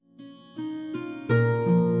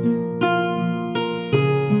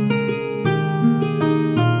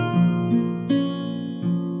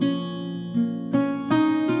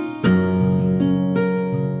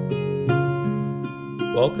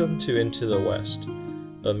to Into the West,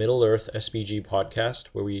 a Middle-earth SBG podcast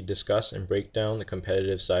where we discuss and break down the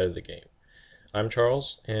competitive side of the game. I'm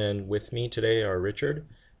Charles, and with me today are Richard,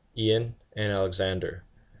 Ian, and Alexander.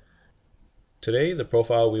 Today, the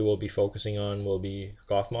profile we will be focusing on will be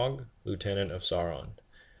Gothmog, Lieutenant of Sauron.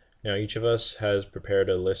 Now, each of us has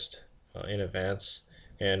prepared a list in advance,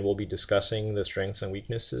 and we'll be discussing the strengths and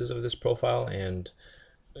weaknesses of this profile and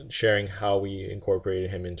sharing how we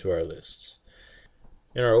incorporated him into our lists.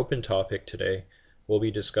 In our open topic today, we'll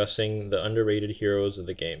be discussing the underrated heroes of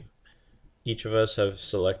the game. Each of us have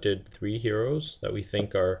selected 3 heroes that we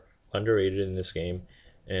think are underrated in this game,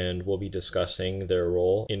 and we'll be discussing their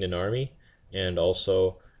role in an army and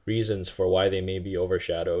also reasons for why they may be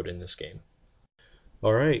overshadowed in this game.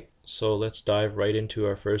 Alright, so let's dive right into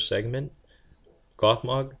our first segment,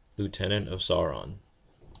 Gothmog, Lieutenant of Sauron.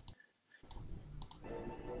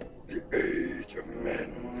 The age of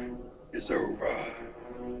men is over.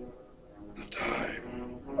 The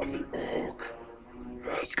time of the orc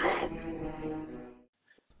has come.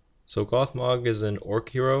 So Gothmog is an orc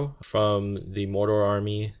hero from the Mordor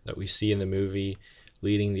army that we see in the movie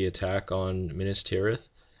leading the attack on Minas Tirith.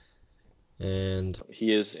 And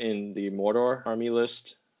he is in the Mordor army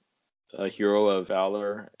list, a hero of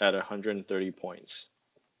valor at 130 points.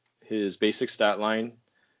 His basic stat line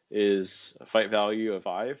is a fight value of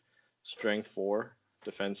 5, strength 4,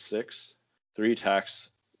 defense 6, 3 attacks,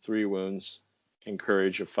 3 wounds, and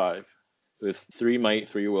courage of 5, with 3 might,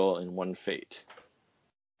 3 will, and 1 fate.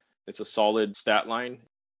 It's a solid stat line.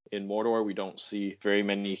 In Mordor, we don't see very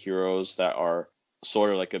many heroes that are sort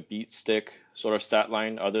of like a beat stick sort of stat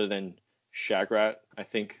line other than Shagrat, I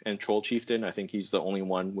think, and Troll Chieftain. I think he's the only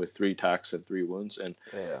one with 3 attacks and 3 wounds. And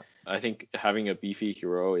I think having a beefy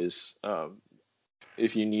hero is,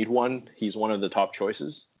 if you need one, he's one of the top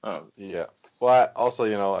choices. Well,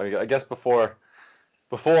 also, I guess before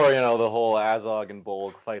the whole Azog and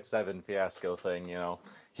Bolg Fight 7 fiasco thing,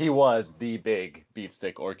 he was the big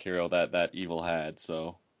beatstick orc hero that Evil had.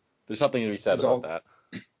 So there's something to be said about that.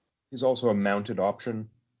 He's also a mounted option,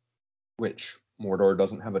 which Mordor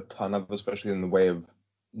doesn't have a ton of, especially in the way of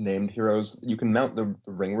named heroes. You can mount the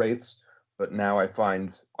ring wraiths, but now I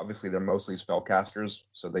find, obviously, they're mostly spellcasters,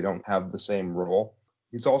 so they don't have the same role.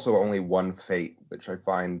 He's also only 1 fate, which I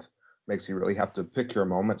find makes you really have to pick your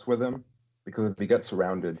moments with him, because if he gets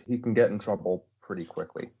surrounded, he can get in trouble pretty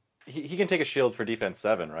quickly. He can take a shield for defense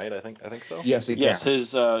 7, right? I think so. Yes, he can. Yes,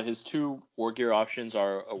 his 2 war gear options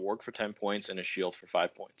are a warg for 10 points and a shield for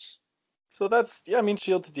 5 points. So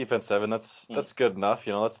shield to defense 7, that's good enough.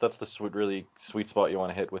 That's the really sweet spot you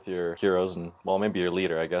want to hit with your heroes, and maybe your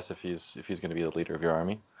leader, I guess, if he's going to be the leader of your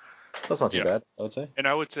army. That's not too bad, I would say. And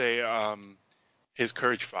I would say his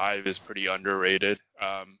courage 5 is pretty underrated.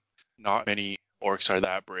 Not many orcs are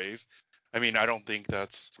that brave. I mean, I don't think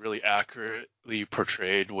that's really accurately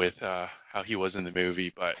portrayed with how he was in the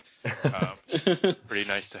movie, but pretty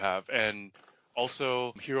nice to have. And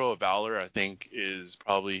also, Hero of Valor, I think, is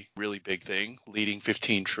probably a really big thing, leading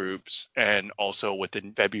 15 troops. And also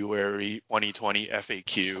within February 2020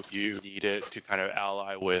 FAQ, you need it to kind of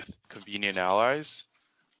ally with convenient allies.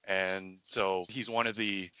 And so he's one of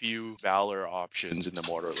the few Valor options in the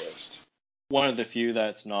Mordor list. One of the few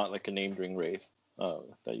that's not like a named ring wraith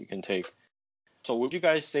that you can take. So would you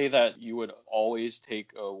guys say that you would always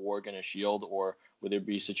take a warg and a shield, or would there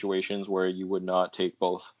be situations where you would not take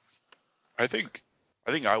both? I think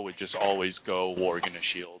I would just always go warg and a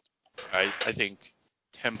shield. I think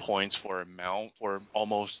 10 points for a mount for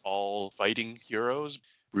almost all fighting heroes,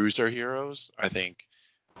 bruiser heroes. I think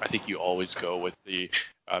you always go with the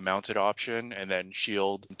mounted option, and then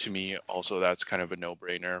shield, to me, also that's kind of a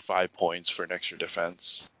no-brainer. 5 points for an extra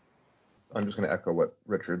defense. I'm just going to echo what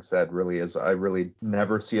Richard said, really, is I really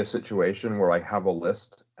never see a situation where I have a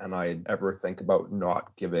list and I ever think about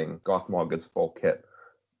not giving Gothmog his full kit.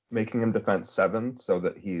 Making him defense 7 so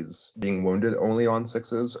that he's being wounded only on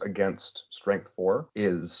 6s against strength 4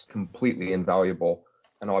 is completely invaluable.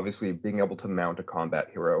 And obviously being able to mount a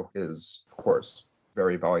combat hero is, of course,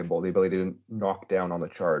 very valuable. The ability to knock down on the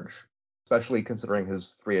charge, especially considering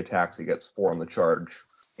his 3 attacks, he gets 4 on the charge,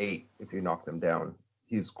 8 if you knock them down.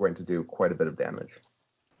 He's going to do quite a bit of damage.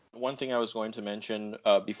 One thing I was going to mention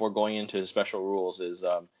before going into his special rules is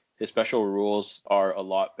his special rules are a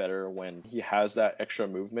lot better when he has that extra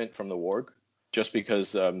movement from the warg, just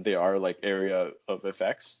because they are like area of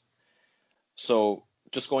effects. So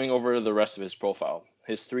just going over the rest of his profile,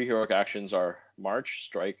 his 3 heroic actions are March,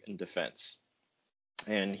 Strike, and Defense.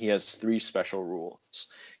 And he has 3 special rules.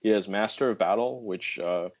 He has Master of Battle, which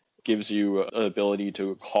gives you an ability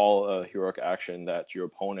to call a heroic action that your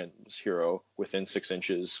opponent's hero within 6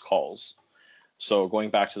 inches calls. So going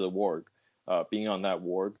back to the warg, being on that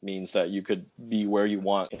warg means that you could be where you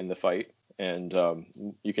want in the fight, and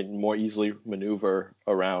you can more easily maneuver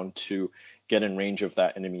around to get in range of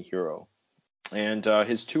that enemy hero. And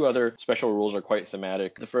his two other special rules are quite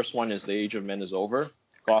thematic. The first one is the Age of Men is over.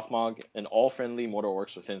 Gothmog and all friendly Mordor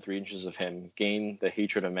orcs within 3 inches of him gain the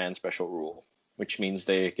Hatred of Man special rule, which means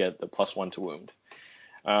they get the +1 to wound.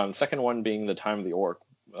 The second one being the Time of the Orc.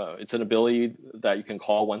 It's an ability that you can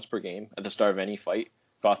call once per game at the start of any fight.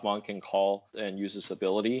 Gothmog can call and use this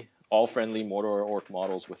ability. All friendly Mordor orc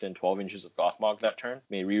models within 12 inches of Gothmog that turn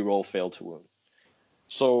may reroll fail to wound.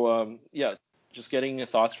 So just getting your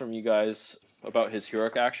thoughts from you guys about his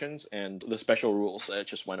heroic actions and the special rules that I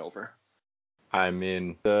just went over. I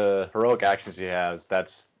mean, the heroic actions he has, that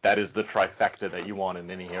is the trifecta that you want in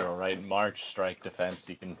any hero, right? March, strike, defense.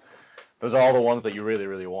 Those are all the ones that you really,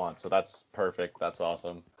 really want. So that's perfect. That's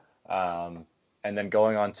awesome. And then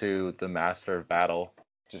going on to the Master of Battle,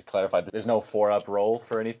 just clarify, there's no 4-up roll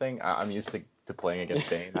for anything. I'm used to playing against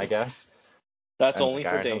Dane, I guess. That's and only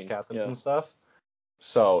for Dane. Captains and stuff.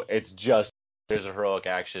 So it's just, there's a heroic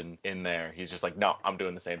action in there. He's just like, no, I'm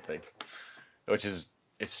doing the same thing, which is,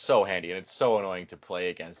 it's so handy and it's so annoying to play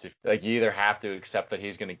against. Like, you either have to accept that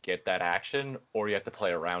he's going to get that action or you have to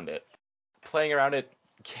play around it. Playing around it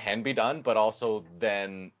can be done, but also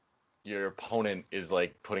then your opponent is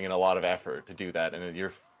like putting in a lot of effort to do that, and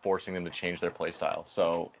you're forcing them to change their playstyle.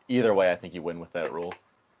 So either way, I think you win with that rule.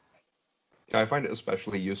 I find it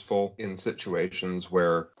especially useful in situations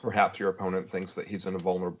where perhaps your opponent thinks that he's in a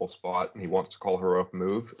vulnerable spot and he wants to call a heroic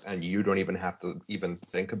move, and you don't even have to even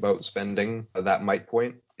think about spending that might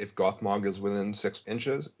point. If Gothmog is within 6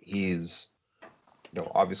 inches, he's,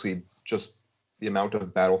 obviously just the amount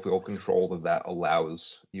of battlefield control that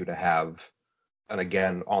allows you to have. And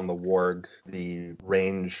again, on the warg, the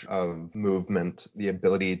range of movement, the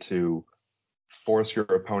ability to force your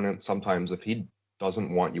opponent, sometimes if he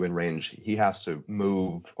doesn't want you in range, he has to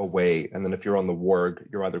move away. And then if you're on the warg,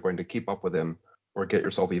 you're either going to keep up with him or get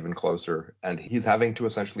yourself even closer. And he's having to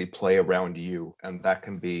essentially play around you. And that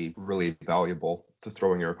can be really valuable to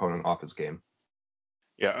throwing your opponent off his game.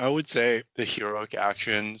 Yeah, I would say the heroic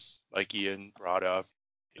actions, like Ian brought up,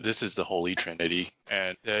 this is the Holy Trinity.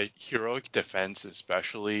 And the heroic defense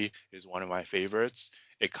especially is one of my favorites.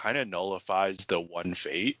 It kind of nullifies the one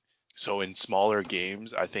fate. So in smaller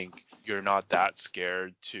games, I think you're not that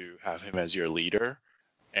scared to have him as your leader.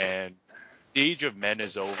 And the Age of Men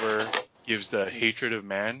is over gives the Hatred of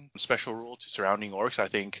Man special rule to surrounding orcs. I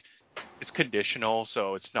think it's conditional,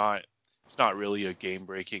 so it's not really a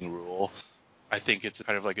game-breaking rule. I think it's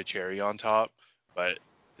kind of like a cherry on top, but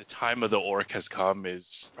the Time of the Orc has come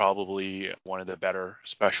is probably one of the better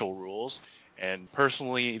special rules. And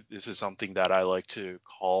personally, this is something that I like to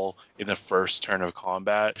call in the first turn of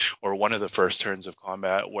combat, or one of the first turns of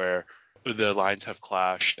combat, where the lines have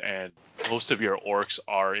clashed and most of your orcs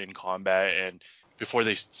are in combat, and before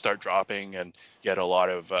they start dropping, and get a lot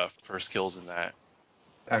of first kills in that.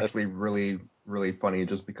 Actually, really, really funny,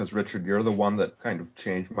 just because, Richard, you're the one that kind of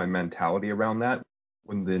changed my mentality around that.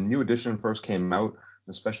 When the new edition first came out,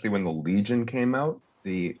 especially when the Legion came out,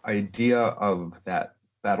 the idea of that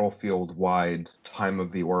battlefield-wide Time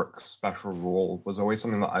of the Orc special rule was always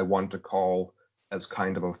something that I wanted to call as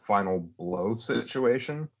kind of a final blow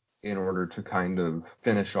situation in order to kind of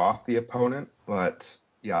finish off the opponent. But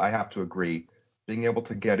yeah, I have to agree. Being able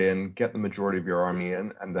to get in, get the majority of your army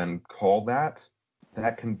in, and then call that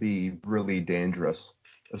can be really dangerous,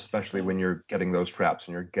 especially when you're getting those traps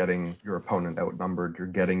and you're getting your opponent outnumbered, you're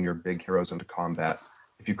getting your big heroes into combat.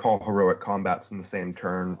 If you call heroic combats in the same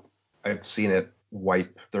turn, I've seen it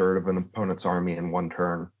wipe a third of an opponent's army in one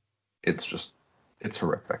turn. It's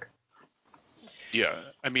horrific. Yeah,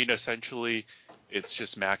 I mean, essentially, it's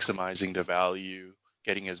just maximizing the value,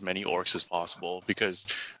 getting as many orcs as possible, because,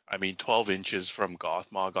 I mean, 12 inches from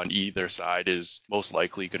Gothmog on either side is most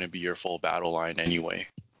likely going to be your full battle line anyway.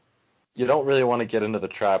 You don't really want to get into the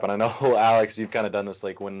trap, and I know, Alex, you've kind of done this,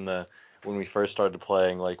 like, when we first started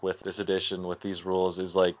playing, like, with this edition, with these rules,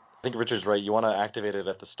 is like, I think Richard's right, you want to activate it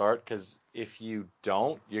at the start, because if you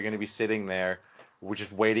don't, you're going to be sitting there, we're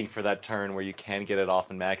just waiting for that turn where you can get it off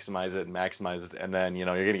and maximize it, and then, you're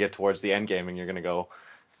going to get towards the end game, and you're going to go,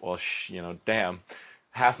 well, damn,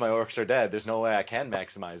 half my orcs are dead, there's no way I can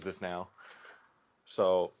maximize this now.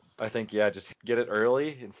 So I think, yeah, just get it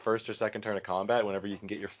early in first or second turn of combat whenever you can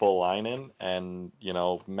get your full line in, and,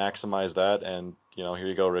 maximize that. And, here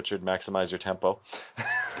you go, Richard, maximize your tempo.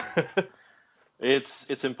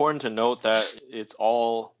 It's important to note that it's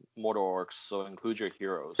all Mordor orcs, so include your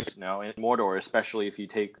heroes. Now, in Mordor, especially if you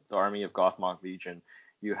take the army of Gothmog Legion,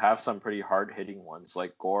 you have some pretty hard-hitting ones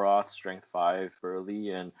like Goroth, Strength 5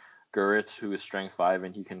 early, and Guritz, who is Strength 5,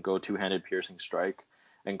 and he can go two-handed piercing strike.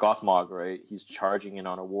 And Gothmog, right? He's charging in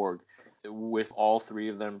on a Warg. With all three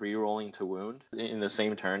of them re-rolling to wound in the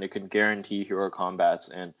same turn, it can guarantee hero combats,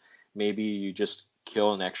 and maybe you just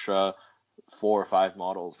kill an extra 4 or 5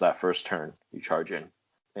 models that first turn you charge in.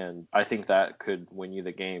 And I think that could win you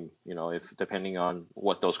the game, if depending on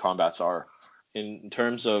what those combats are. In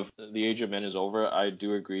terms of the Age of Men is over, I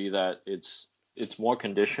do agree that it's more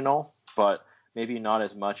conditional, but maybe not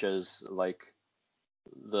as much as like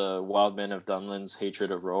the Wild Men of Dunland's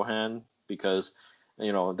hatred of Rohan, because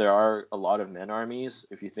there are a lot of men armies,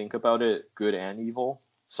 if you think about it, good and evil.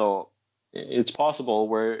 So it's possible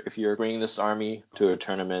where if you're bringing this army to a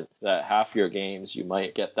tournament, that half your games you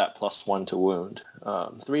might get that +1 to wound.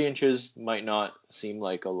 3 inches might not seem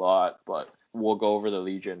like a lot, but we'll go over the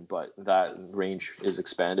Legion, but that range is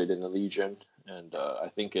expanded in the Legion, and I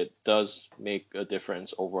think it does make a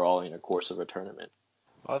difference overall in the course of a tournament.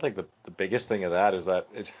 Well, I think the biggest thing of that is that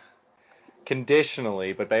it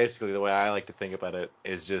conditionally, but basically the way I like to think about it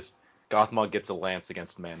is just Gothmog gets a lance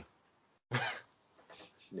against men.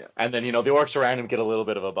 Yeah. And then, the orcs around him get a little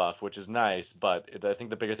bit of a buff, which is nice, but I think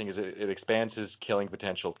the bigger thing is it expands his killing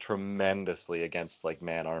potential tremendously against, like,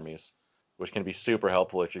 man armies, which can be super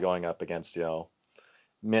helpful if you're going up against,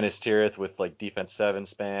 Minas Tirith with, like, defense 7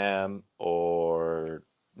 spam or,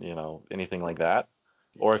 anything like that.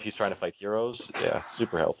 Or if he's trying to fight heroes, yeah,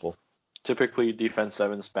 super helpful. Typically, defense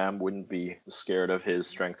 7 spam wouldn't be scared of his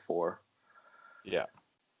strength 4. Yeah.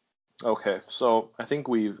 Okay, so I think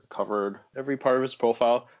we've covered every part of his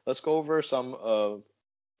profile. Let's go over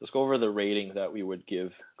the rating that we would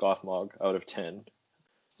give Gothmog out of 10.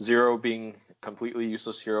 0 being completely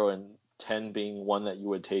useless hero and 10 being one that you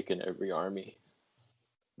would take in every army.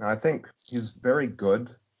 Now, I think he's very good.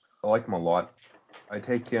 I like him a lot. I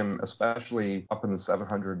take him, especially up in the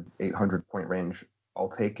 700, 800 point range. I'll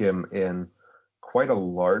take him in quite a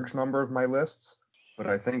large number of my lists. But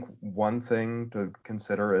I think one thing to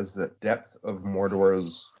consider is that depth of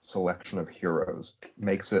Mordor's selection of heroes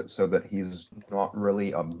makes it so that he's not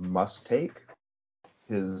really a must-take.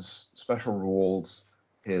 His special rules,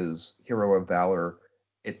 his Hero of Valor,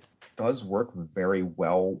 it does work very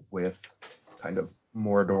well with kind of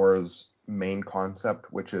Mordor's main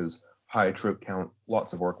concept, which is high troop count,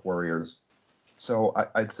 lots of orc warriors. So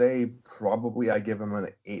I'd say probably I give him an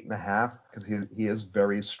 8.5 because he is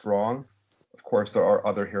very strong. Of course, there are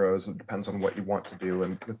other heroes. It depends on what you want to do.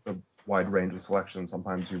 And with the wide range of selection,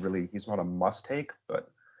 sometimes he's not a must-take,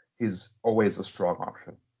 but he's always a strong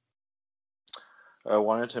option. I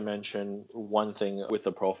wanted to mention one thing with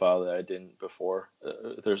the profile that I didn't before.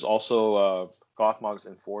 There's also Gothmog's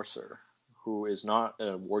Enforcer, who is not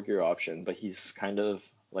a war gear option, but he's kind of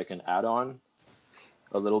like an add-on,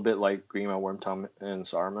 a little bit like Grima, Wormtongue, and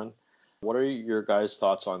Saruman. What are your guys'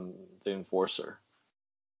 thoughts on the Enforcer?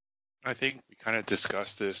 I think we kind of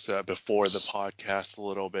discussed this before the podcast a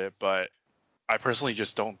little bit, but I personally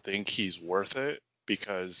just don't think he's worth it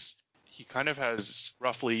because he kind of has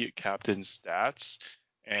roughly captain stats,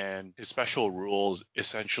 and his special rules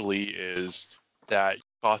essentially is that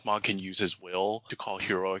Gothmog can use his will to call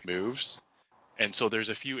heroic moves. And so there's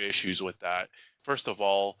a few issues with that. First of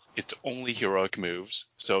all, it's only heroic moves,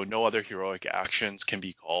 so no other heroic actions can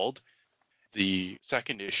be called. The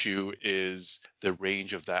second issue is the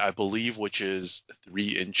range of that, I believe, which is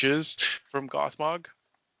 3 inches from Gothmog.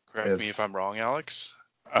 Correct me if I'm wrong, Alex.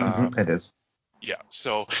 It is. Yeah,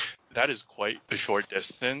 so that is quite a short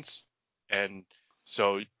distance, and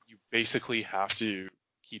so you basically have to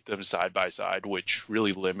keep them side by side, which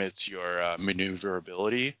really limits your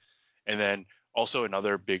maneuverability. And then also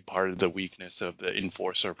another big part of the weakness of the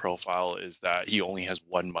Enforcer profile is that he only has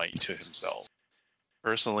 1 might to himself.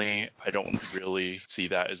 Personally, I don't really see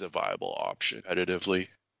that as a viable option competitively.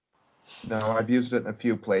 No, I've used it in a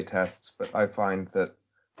few play tests, but I find that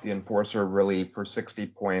the Enforcer really, for 60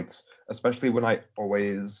 points, especially when I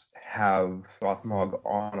always have Gothmog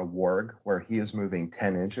on a warg where he is moving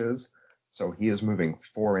 10 inches, so he is moving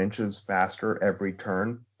 4 inches faster every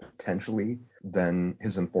turn, potentially, than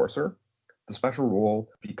his Enforcer. The special rule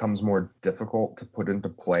becomes more difficult to put into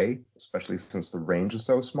play, especially since the range is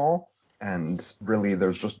so small. And really,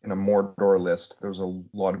 there's just, in a Mordor list, there's a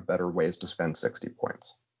lot of better ways to spend 60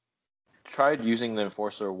 points. Tried using the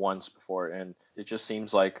Enforcer once before, and it just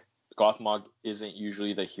seems like Gothmog isn't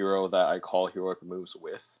usually the hero that I call heroic moves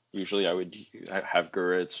with. Usually I would have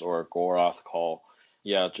Guritz or Goroth call.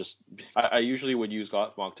 Yeah, I usually would use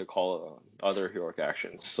Gothmog to call other heroic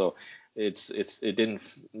actions. So it didn't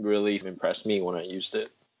really impress me when I used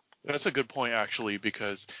it. That's a good point, actually,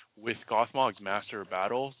 because with Gothmog's Master of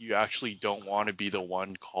Battle, you actually don't want to be the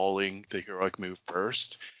one calling the heroic move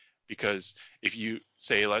first, because if you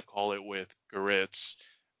say, let's call it with Garitz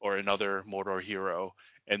or another Mordor hero,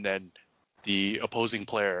 and then the opposing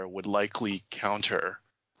player would likely counter,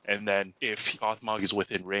 and then if Gothmog is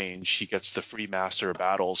within range, he gets the free Master of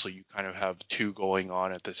Battle, so you kind of have two going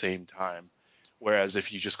on at the same time. Whereas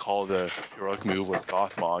if you just call the heroic move with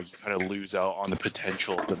Gothmog, you kind of lose out on the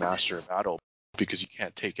potential of the Master of Battle because you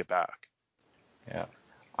can't take it back. Yeah.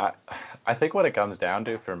 I think what it comes down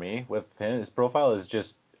to for me with his profile is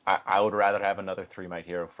just I would rather have another 3-might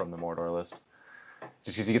hero from the Mordor list.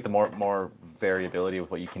 Just because you get the more variability with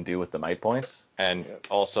what you can do with the might points. And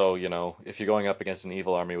also, if you're going up against an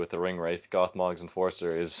evil army with the Ring Wraith, Gothmog's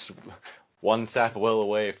Enforcer is one sap will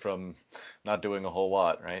away from not doing a whole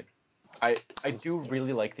lot, right? I do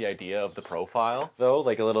really like the idea of the profile, though,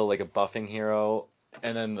 like a buffing hero,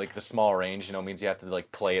 and then like the small range, means you have to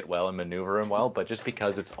like play it well and maneuver him well. But just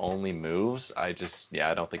because it's only moves, I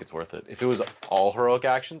don't think it's worth it. If it was all heroic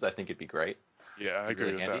actions, I think it'd be great. Yeah, I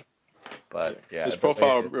agree with that. But yeah, his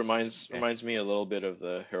profile reminds me a little bit of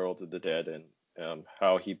the Herald of the Dead and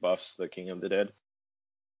how he buffs the King of the Dead.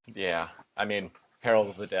 Yeah, I mean, Herald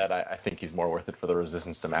of the Dead, I think he's more worth it for the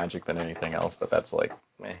resistance to magic than anything else. But that's like,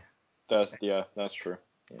 meh. That's true.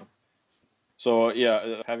 Yeah. So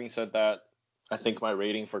having said that, I think my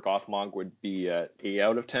rating for Gothmog would be at 8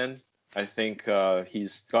 out of 10. I think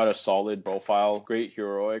he's got a solid profile, great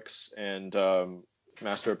heroics, and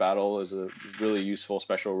Master of Battle is a really useful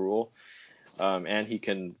special rule, and he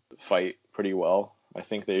can fight pretty well. I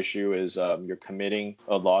think the issue is you're committing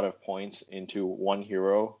a lot of points into one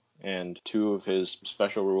hero, and 2 of his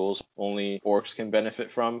special rules only orcs can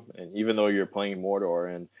benefit from. And even though you're playing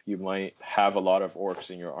Mordor and you might have a lot of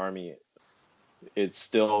orcs in your army, it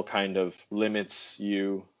still kind of limits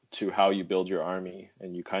you to how you build your army,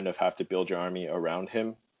 and you kind of have to build your army around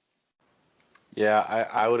him. Yeah,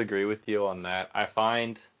 I would agree with you on that. I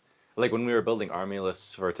find, like, when we were building army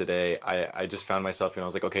lists for today, I just found myself, I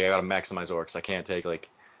was like, okay, I gotta maximize orcs. I can't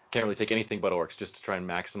really take anything but orcs just to try and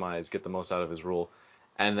get the most out of his rule.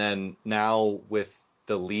 And then now with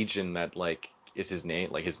the Legion that is his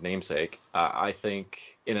name, like his namesake, I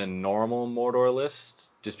think in a normal Mordor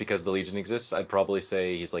list, just because the Legion exists, I'd probably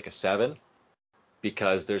say he's like a 7,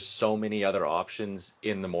 because there's so many other options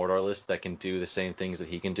in the Mordor list that can do the same things that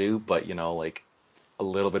he can do, but like a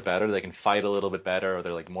little bit better. They can fight a little bit better, or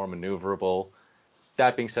they're like more maneuverable.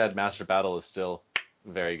 That being said, Master Battle is still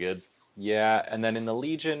very good. Yeah, and then in the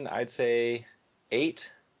Legion, I'd say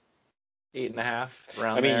 8.5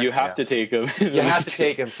 around. I mean, there. You have to take him. You have to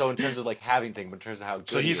take him. So in terms of like having to take him, in terms of how good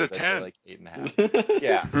So he's he a is, I'd 10. say like 8.5.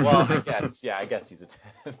 Yeah. Well, I guess he's a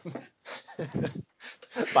 10.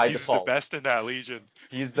 By He's default. the best in that Legion.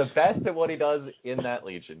 He's the best at what he does in that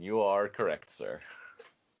Legion. You are correct, sir.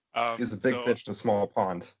 He's a big fish in a small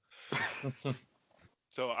pond.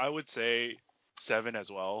 So I would say 7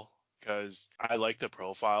 as well, because I like the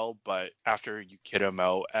profile, but after you kit him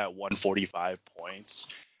out at 145 points,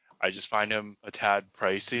 I just find him a tad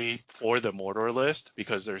pricey for the Mordor list,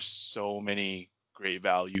 because there's so many great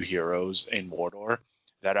value heroes in Mordor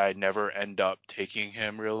that I never end up taking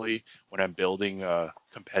him really when I'm building a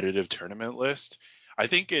competitive tournament list. I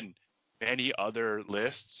think in many other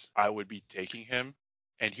lists, I would be taking him,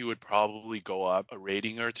 and he would probably go up a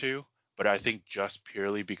rating or 2. But I think just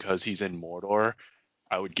purely because he's in Mordor,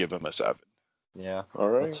 I would give him a 7. Yeah, All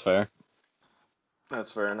right. that's fair.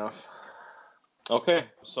 That's fair enough. Okay,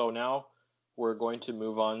 so now we're going to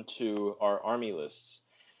move on to our army lists.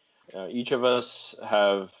 Each of us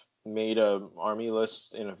have made an army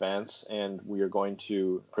list in advance, and we are going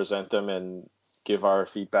to present them and give our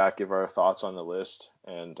feedback, give our thoughts on the list.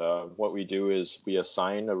 And what we do is we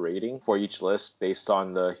assign a rating for each list based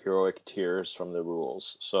on the heroic tiers from the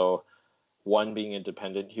rules. So 1 being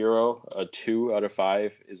independent hero, a 2 out of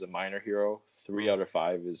 5 is a minor hero, 3 out of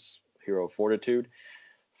 5 is hero fortitude,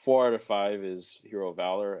 4 out of 5 is hero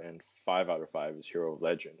valor, and 5 out of 5 is hero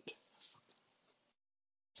legend.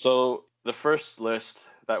 So the first list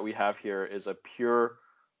that we have here is a pure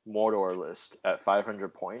Mordor list at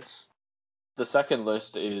 500 points. The second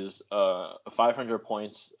list is a 500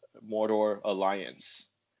 points Mordor Alliance.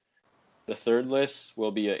 The third list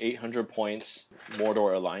will be a 800 points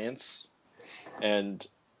Mordor Alliance. And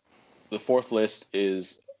the fourth list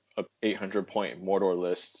is a 800 point Mordor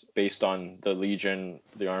list based on the Legion,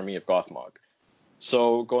 the army of Gothmog.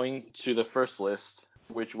 So going to the first list,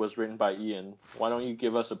 which was written by Ian, why don't you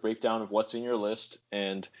give us a breakdown of what's in your list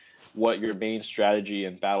and what your main strategy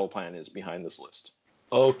and battle plan is behind this list?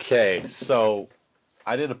 Okay, so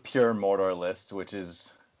I did a pure Mordor list, which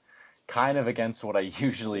is kind of against what I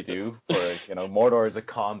usually do. For Mordor is a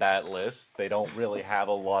combat list. They don't really have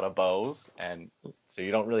a lot of bows, and so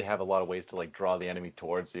you don't really have a lot of ways to like draw the enemy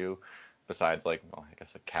towards you, besides like, well, I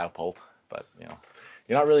guess a catapult. But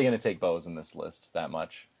you're not really going to take bows in this list that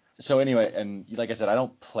much. So anyway, and like I said, I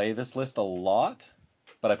don't play this list a lot,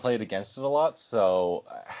 but I played against it a lot. So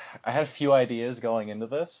I had a few ideas going into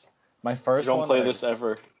this. My first You don't one play this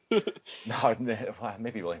ever. No,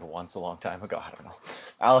 maybe like once a long time ago. I don't know.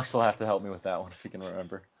 Alex will have to help me with that one if he can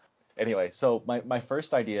remember. Anyway, so my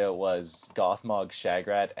first idea was Gothmog,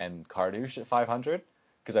 Shagrat, and Kardush at 500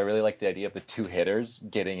 because I really like the idea of the two hitters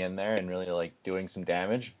getting in there and really like doing some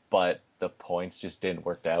damage, but the points just didn't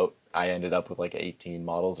work out. I ended up with like 18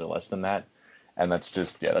 models or less than that, and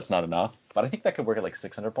that's not enough. But I think that could work at like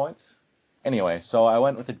 600 points. Anyway, so I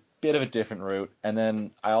went with a bit of a different route, and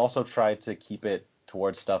then I also tried to keep it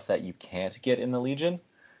towards stuff that you can't get in the Legion,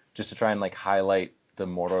 just to try and like highlight the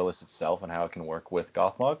Mordor list itself and how it can work with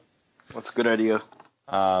Gothmog. That's a good idea.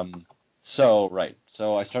 So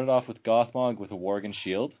I started off with Gothmog with a Worgen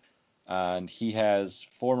shield, and he has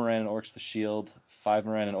 4 Morannon orcs with shield, 5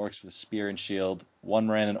 Morannon orcs with spear and shield, 1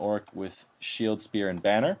 Morannon orc with shield, spear, and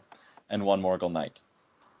banner, and 1 Morgul knight.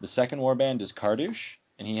 The second warband is Kardush,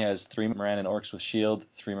 and he has 3 Morannon orcs with shield,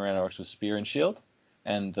 3 Morannon orcs with spear and shield.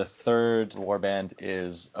 And the third warband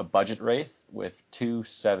is a budget wraith with 2,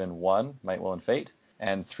 7, 1 Might, Will, and Fate,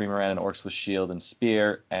 and 3 Morannon orcs with shield and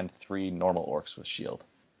spear, and 3 normal orcs with shield.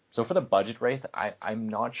 So for the budget wraith, I'm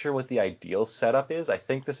not sure what the ideal setup is. I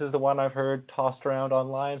think this is the one I've heard tossed around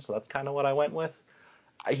online, so that's kind of what I went with.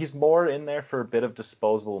 He's more in there for a bit of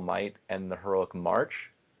disposable might and the heroic march,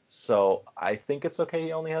 so I think it's okay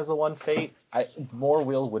he only has the 1 Fate. More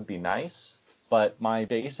will would be nice. But my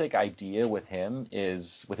basic idea with him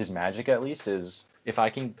is, with his magic at least, is if I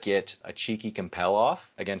can get a cheeky compel off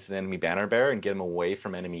against an enemy banner bearer and get him away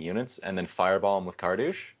from enemy units and then fireball him with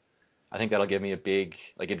Kardush, I think that'll give me a big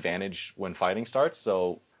advantage when fighting starts.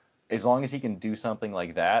 So as long as he can do something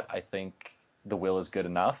like that, I think the will is good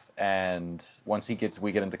enough. And once we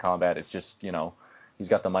get into combat, it's just, he's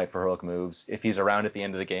got the might for heroic moves. If he's around at the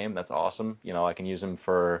end of the game, that's awesome. I can use him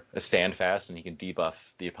for a stand fast and he can debuff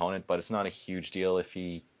the opponent, but it's not a huge deal if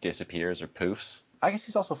he disappears or poofs. I guess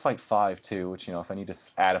he's also fight 5 too, which, if I need to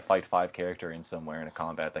add a fight 5 character in somewhere in a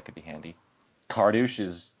combat, that could be handy. Kardush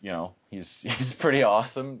is, he's pretty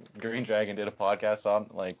awesome. Green Dragon did a podcast on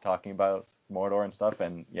talking about Mordor and stuff,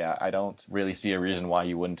 and yeah, I don't really see a reason why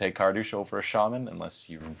you wouldn't take Kardush over a shaman unless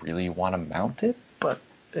you really want to mount it, but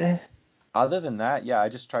Other than that, yeah, I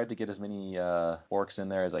just tried to get as many orcs in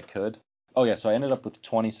there as I could. Oh yeah, so I ended up with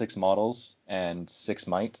 26 models and 6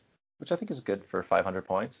 might, which I think is good for 500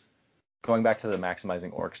 points. Going back to the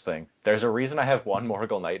maximizing orcs thing, there's a reason I have 1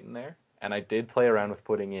 Morgul knight in there, and I did play around with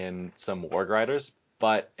putting in some warg riders,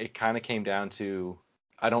 but it kind of came down to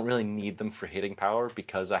I don't really need them for hitting power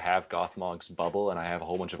because I have Gothmog's bubble and I have a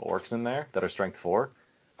whole bunch of orcs in there that are strength 4.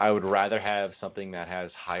 I would rather have something that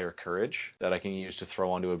has higher courage that I can use to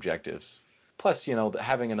throw onto objectives. Plus,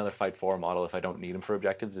 having another fight 4 model if I don't need them for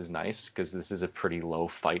objectives is nice because this is a pretty low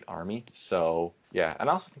fight army. So yeah, and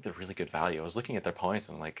I also think they're really good value. I was looking at their points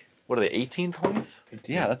and what are they, 18 points?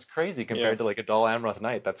 18. Yeah, that's crazy compared to a Dol Amroth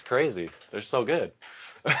Knight. That's crazy. They're so good.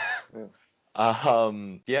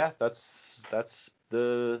 Yeah, that's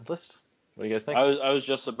the list. What do you guys think? I was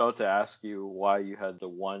just about to ask you why you had the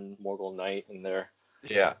 1 Morgul knight in there.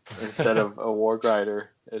 Yeah. Instead of a warg rider.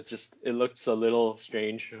 It looks a little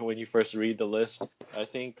strange when you first read the list. I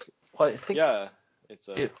think yeah,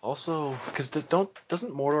 it also because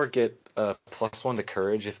doesn't Mordor get a +1 to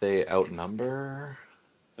courage if they outnumber?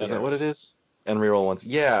 Is that what it is? And reroll once.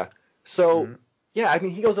 Yeah. So yeah, I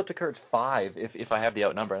mean he goes up to courage 5 if I have the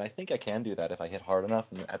outnumber, and I think I can do that if I hit hard enough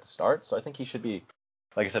at the start. So I think he should be,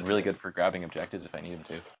 like I said, really good for grabbing objectives if I need him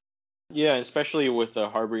to. Yeah, especially with the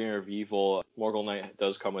Harbinger of Evil, Morgul Knight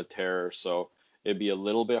does come with terror, so it'd be a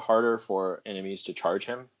little bit harder for enemies to charge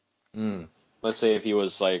him. Let's say if he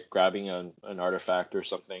was grabbing an artifact or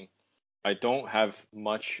something. I don't have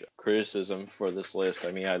much criticism for this list.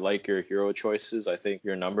 I mean, I like your hero choices. I think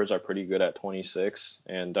your numbers are pretty good at 26,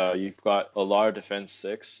 and you've got a lot of defense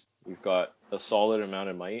 6. You've got a solid amount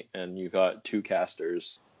of might, and you've got 2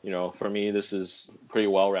 casters. For me, this is a pretty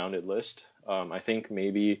well-rounded list. I think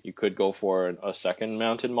maybe you could go for a second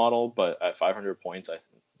mounted model, but at 500 points,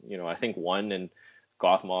 I think 1 and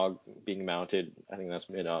Gothmog being mounted, I think that's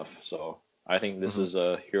enough. So I think this is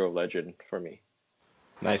a hero legend for me.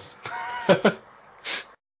 Nice.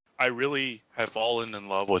 I really have fallen in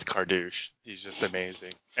love with Kardush. He's just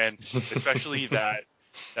amazing, and especially that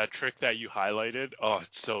trick that you highlighted. Oh,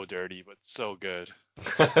 it's so dirty, but so good.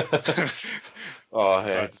 Oh,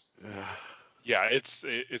 hey, But yeah, it's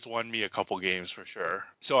won me a couple games for sure.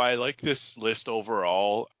 So I like this list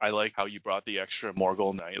overall. I like how you brought the extra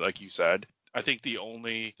Morgul Knight, like you said. I think the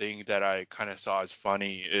only thing that I kind of saw as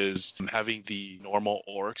funny is having the normal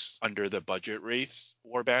orcs under the budget wraiths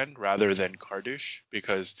warband rather than Kardush,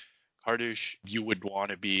 because Kardush you would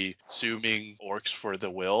want to be assuming orcs for the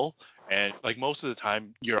will. And like most of the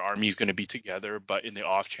time, your army is going to be together, but in the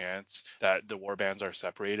off chance that the warbands are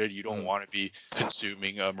separated, you don't want to be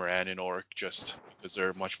consuming a Morannon orc just because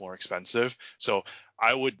they're much more expensive. So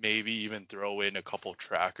I would maybe even throw in a couple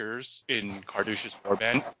trackers in Kardush's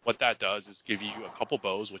warband. What that does is give you a couple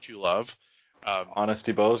bows, which you love.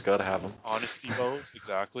 honesty bows, gotta have them. Honesty bows,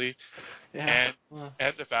 exactly. Yeah.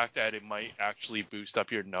 And the fact that it might actually boost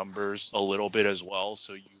up your numbers a little bit as well,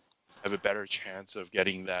 so you have a better chance of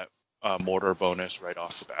getting that mortar bonus right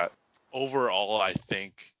off the bat. Overall, I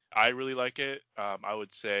think I really like it. I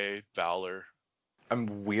would say Valor.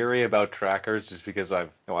 I'm weary about trackers just because I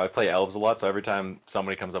play elves a lot, so every time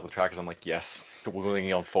somebody comes up with trackers, I'm like, yes,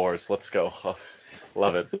 winging on fours, let's go.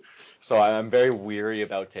 Love it. So I'm very weary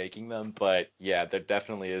about taking them, but yeah, there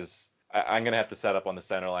definitely is. I'm gonna have to set up on the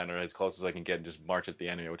center line or as close as I can get and just march at the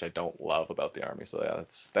enemy, which I don't love about the army. So yeah,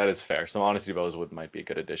 that is fair. Some honesty bows might be a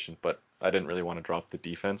good addition, but I didn't really want to drop the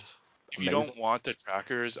defense. If you don't want the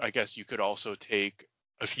trackers, I guess you could also take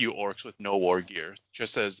a few orcs with no war gear,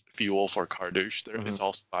 just as fuel for Kardush. It's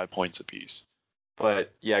also 5 points apiece.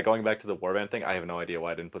 But yeah, going back to the warband thing, I have no idea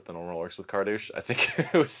why I didn't put the normal orcs with Kardush. I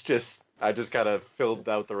think it was just I just kind of filled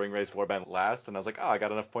out the ring race warband last, and I was like, oh, I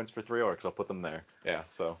got enough points for 3 orcs, I'll put them there. Yeah,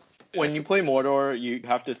 so. When you play Mordor, you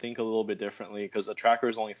have to think a little bit differently because a tracker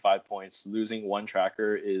is only 5 points. Losing one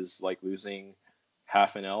tracker is like losing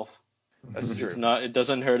half an elf. That's true. It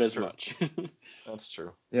doesn't hurt That's as true. much. That's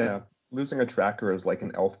true. Yeah, losing a tracker is like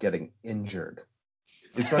an elf getting injured.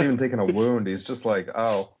 He's not even taking a wound. He's just like,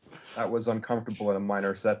 oh, that was uncomfortable and a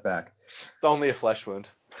minor setback. It's only a flesh wound.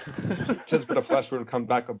 Just but a flesh wound, come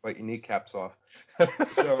back and bite your kneecaps off.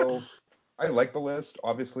 So I like the list.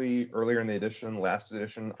 Obviously, earlier in the edition, last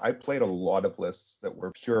edition, I played a lot of lists that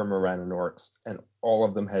were pure Morannon orcs, and all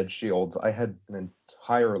of them had shields. I had an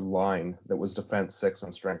entire line that was defense 6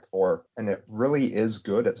 and strength 4, and it really is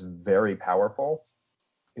good. It's very powerful.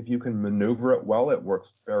 If you can maneuver it well, it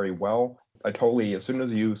works very well. As soon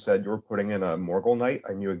as you said you were putting in a Morgul Knight,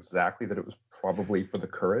 I knew exactly that it was probably for the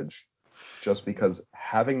courage, just because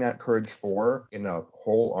having that courage 4 in a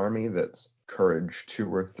whole army that's courage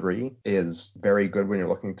 2 or 3 is very good when you're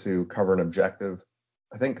looking to cover an objective.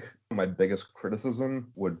 I think my biggest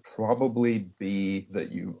criticism would probably be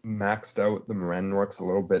that you've maxed out the Morannon orcs a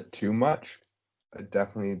little bit too much. I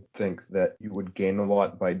definitely think that you would gain a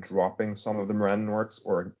lot by dropping some of the Morannon orcs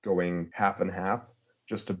or going half and half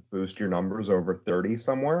just to boost your numbers over 30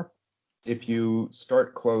 somewhere. If you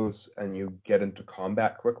start close and you get into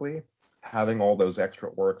combat quickly, having all those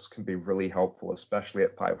extra orcs can be really helpful, especially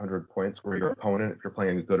at 500 points where your opponent, if you're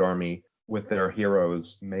playing a good army with their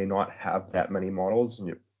heroes, may not have that many models, and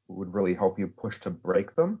it would really help you push to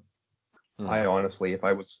break them. I honestly, if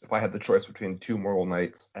I had the choice between 2 Morgul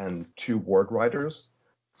Knights and 2 Ward Riders,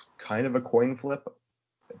 it's kind of a coin flip.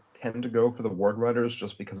 I tend to go for the Ward Riders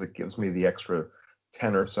just because it gives me the extra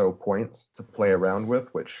 10 or so points to play around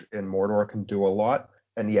with, which in Mordor can do a lot.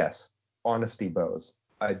 And yes, honesty bows.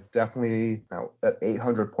 I definitely, now at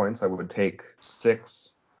 800 points, I would take 6.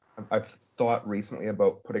 I've thought recently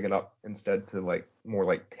about putting it up instead to like more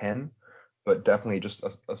like 10, but definitely just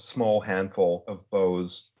a small handful of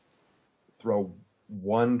bows. Throw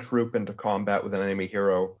 1 troop into combat with an enemy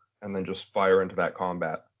hero, and then just fire into that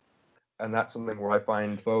combat. And that's something where I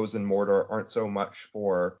find bows in Mordor aren't so much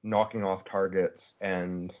for knocking off targets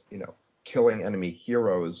and, killing enemy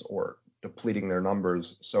heroes or depleting their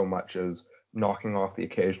numbers so much as knocking off the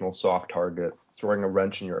occasional soft target, throwing a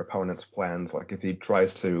wrench in your opponent's plans. Like if he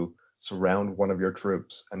tries to surround one of your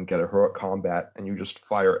troops and get a heroic combat, and you just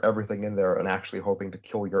fire everything in there and actually hoping to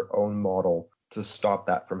kill your own model to stop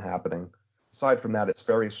that from happening. Aside from that,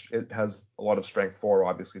 it has a lot of strength 4,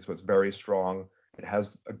 obviously, so it's very strong. It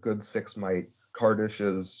has a good 6 might. Kardush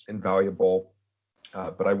is invaluable,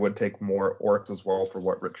 but I would take more orcs as well for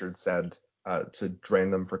what Richard said, to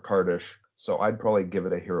drain them for Kardush. So I'd probably give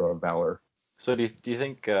it a Hero of Valor. So do you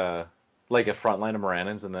think like a front line of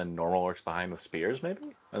Morannons and then normal orcs behind with spears maybe?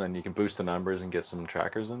 And then you can boost the numbers and get some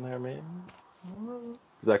trackers in there maybe?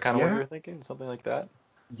 Is that kind of what you were thinking? Something like that?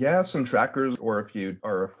 Yeah, some trackers, or if you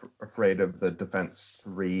are afraid of the defense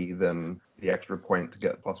 3, then the extra point to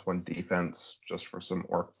get +1 defense just for some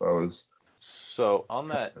orc bows. So on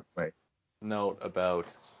that note about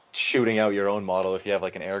shooting out your own model if you have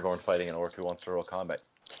like an Aragorn fighting an orc who wants to roll combat.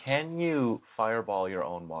 Can you fireball your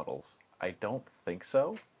own models? I don't think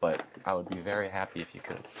so, but I would be very happy if you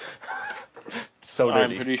could. So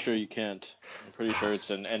dirty. I'm pretty sure you can't. I'm pretty sure it's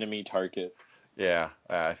an enemy target. Yeah,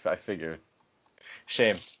 I figured.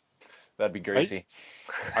 Shame. That'd be greasy.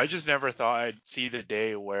 I just never thought I'd see the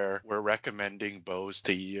day where we're recommending bows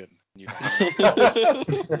to Ian. You know,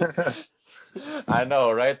 I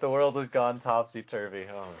know, right? The world has gone topsy-turvy.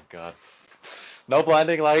 Oh, my God. No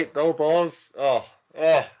blinding light, no balls. Oh.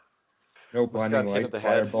 No Almost blinding got hit light, at the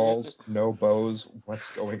head. fireballs, no bows.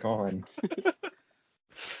 What's going on?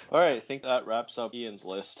 All right, I think that wraps up Ian's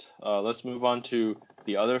list. Let's move on to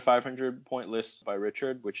the other 500-point list by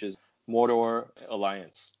Richard, which is Mordor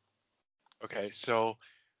Alliance. okay, so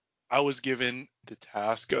I was given the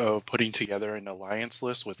task of putting together an alliance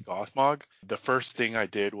list with Gothmog. The first thing I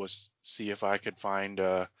did was see if I could find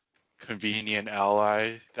a convenient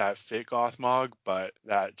ally that fit Gothmog, but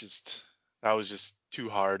that was just too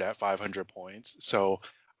hard at 500 points. So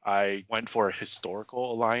I went for a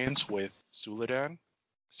historical alliance with Suladan.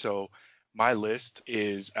 So my list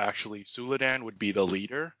is actually Suladan would be the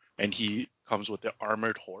leader, and he comes with the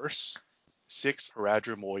armored horse, 6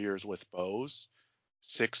 Haradrim warriors with bows,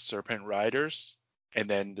 6 serpent riders, and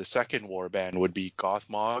then the second warband would be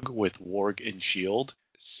Gothmog with warg and shield,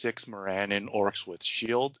 6 Morannon orcs with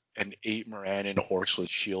shield, and 8 Morannon orcs with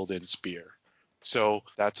shield and spear. So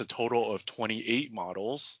that's a total of 28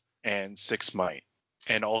 models and 6 might,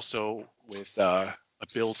 and also with a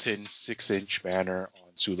built-in 6-inch banner on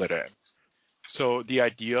Suladan. So the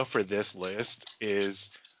idea for this list is,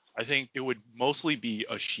 I think it would mostly be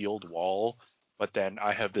a shield wall, but then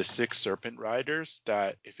I have the 6 serpent riders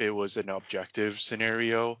that if it was an objective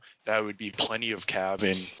scenario, that would be plenty of cav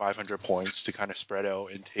and 500 points to kind of spread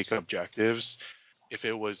out and take objectives. If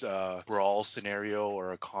it was a brawl scenario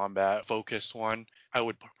or a combat focused one, I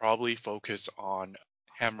would probably focus on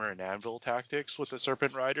hammer and anvil tactics with the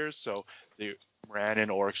serpent riders. So the Morannon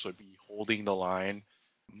orcs would be holding the line,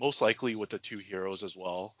 most likely with the 2 heroes as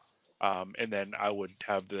well. And then I would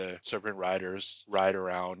have the serpent riders ride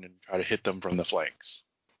around and try to hit them from the flanks.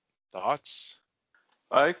 Thoughts?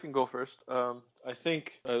 I can go first. I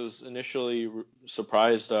think I was initially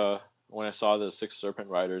surprised when I saw the 6 serpent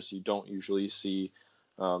riders. You don't usually see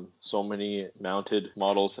so many mounted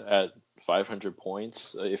models at 500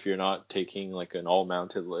 points if you're not taking like an all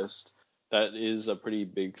mounted list. That is a pretty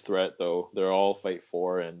big threat, though. They're all fight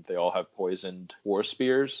 4 and they all have poisoned war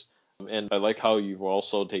spears. And I like how you've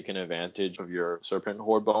also taken advantage of your serpent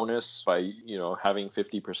horde bonus by, having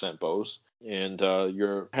 50% bows. And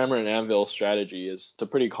your hammer and anvil strategy is a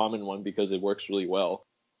pretty common one because it works really well.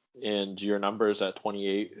 And your numbers at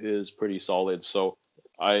 28 is pretty solid. So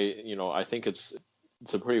I think it's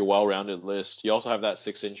a pretty well-rounded list. You also have that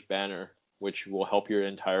 6-inch banner, which will help your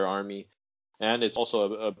entire army. And it's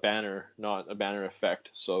also a banner, not a banner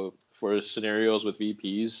effect. So for scenarios with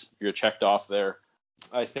VPs, you're checked off there.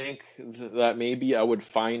 I think that maybe I would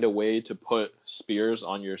find a way to put spears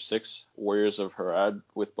on your 6 warriors of Harad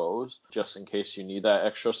with bows, just in case you need that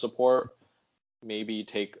extra support. Maybe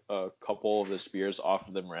take a couple of the spears off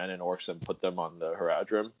of the Morannon orcs and put them on the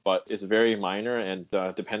Haradrim. But it's very minor, and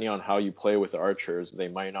depending on how you play with the archers, they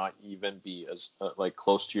might not even be as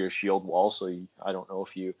close to your shield wall. So I don't know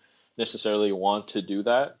if you necessarily want to do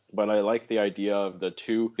that. But I like the idea of the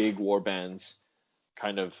 2 big warbands.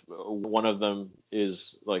 Kind of one of them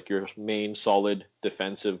is like your main solid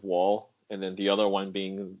defensive wall, and then the other one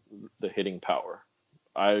being the hitting power.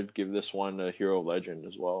 I'd give this one a hero of legend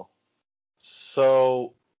as well.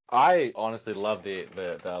 So I honestly love the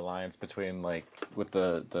alliance between with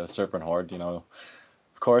the serpent horde. Of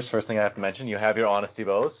course, first thing I have to mention, you have your honesty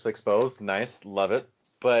bows, 6 bows, nice, love it.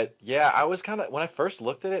 But yeah, I was kind of, when I first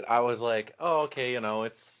looked at it, I was like, oh, okay,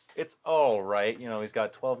 it's all right. He's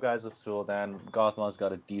got 12 guys with Suladan. Gothmog's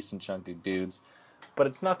got a decent chunk of dudes, but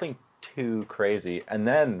it's nothing too crazy. And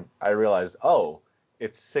then I realized, oh,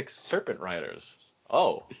 it's 6 serpent riders.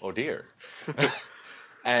 Oh dear.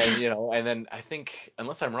 And and then I think,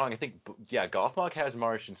 unless I'm wrong, Gothmog has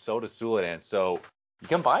March and so does Suladan. So you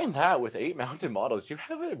combine that with 8 mounted models, you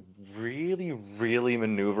have a really, really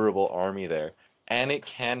maneuverable army there. And it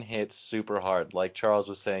can hit super hard. Like Charles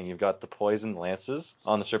was saying, you've got the poison lances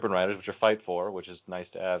on the Serpent Riders, which are fight 4, which is nice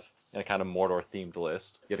to have in a kind of Mordor-themed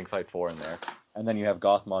list, getting fight 4 in there. And then you have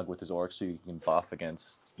Gothmog with his orcs, who you can buff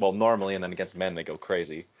against, well, normally, and then against men, they go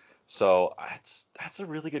crazy. So that's a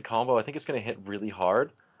really good combo. I think it's going to hit really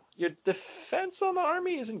hard. Your defense on the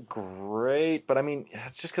army isn't great, but I mean,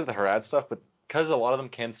 it's just because of the Harad stuff, but because a lot of them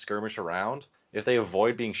can skirmish around, if they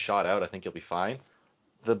avoid being shot out, I think you'll be fine.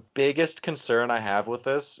 The biggest concern I have with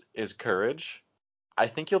this is courage. I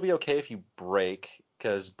think you'll be okay if you break,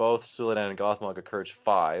 because both Suladan and Gothmog are courage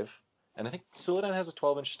 5. And I think Suladan has a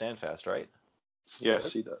 12-inch standfast, right?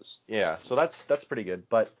 Yes, he does. Yeah, so that's pretty good.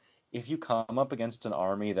 But if you come up against an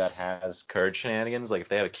army that has courage shenanigans, like if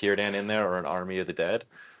they have a Círdan in there or an Army of the Dead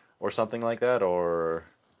or something like that, or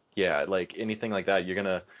yeah, like anything like that, you're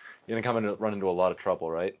gonna run into a lot of trouble,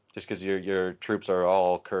 right? Just because your troops are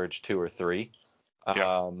all courage 2 or 3.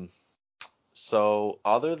 Yeah. So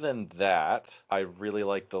other than that, I really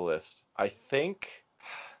like the list. I think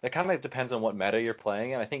that kind of depends on what meta you're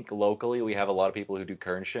playing, and I think locally we have a lot of people who do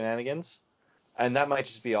courage shenanigans. And that might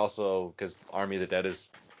just be also because Army of the Dead is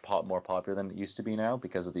more popular than it used to be now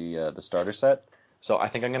because of the starter set. So I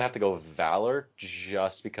think I'm gonna have to go with Valor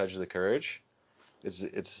just because of the courage.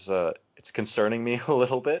 It's concerning me a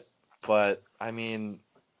little bit, but I mean,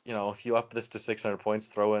 if you up this to 600 points,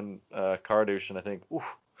 throw in Kardashev, and I think,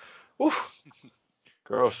 ooh,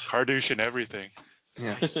 gross. Kardashev and everything.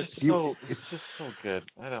 Yeah. It's just so good.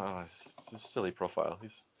 I don't know. It's a silly profile.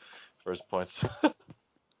 He's first points.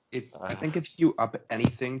 I think if you up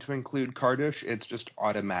anything to include Kardish, it's just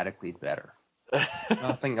automatically better.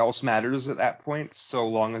 Nothing else matters at that point, so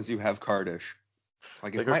long as you have Kardish.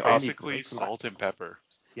 Like if Like, my it's army Basically, breaks, salt and pepper.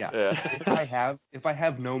 yeah. Yeah. If I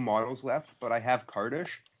have no models left, but I have Kardish,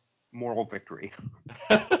 moral victory.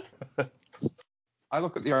 I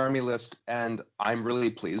look at the army list and I'm really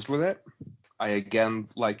pleased with it. I again,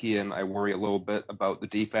 like Ian, I worry a little bit about the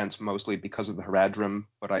defense mostly because of the Haradrim,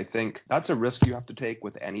 but I think that's a risk you have to take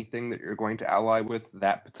with anything that you're going to ally with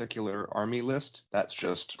that particular army list. That's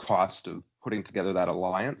just cost of putting together that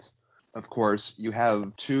alliance. Of course, you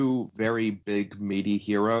have 2 very big meaty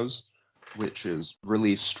heroes, which is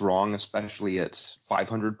really strong, especially at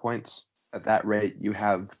 500 points. At that rate, you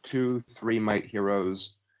have 2 3 might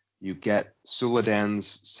heroes. You get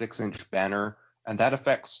Suladan's 6-inch banner, and that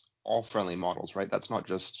affects all friendly models, right? That's not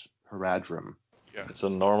just Haradrim. Yeah. It's a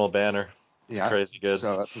normal banner. It's crazy good.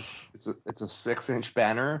 So it's a 6-inch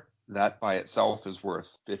banner that by itself is worth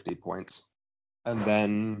 50 points. And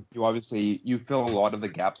then you fill a lot of the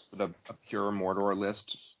gaps that a pure Mordor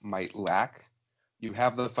list might lack. You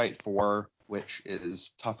have the Fight 4, which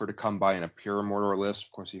is tougher to come by in a pure Mordor list.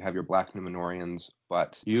 Of course, you have your Black Númenóreans,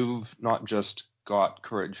 but you've not just got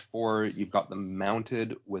Courage 4, you've got them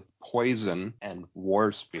mounted with poison and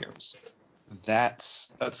war spears. That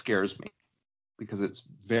scares me because it's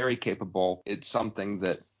very capable. It's something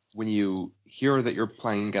that when you hear that you're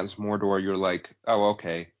playing against Mordor, you're like, oh,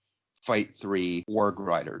 okay, Fight 3 Warg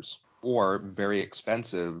Riders or very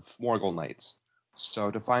expensive Morgul Knights. So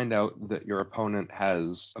to find out that your opponent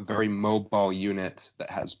has a very mobile unit that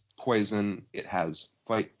has poison, it has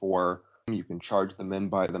Fight 4, you can charge them in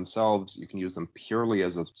by themselves, you can use them purely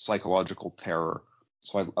as a psychological terror.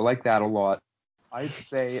 So I like that a lot. I'd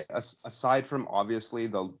say aside from obviously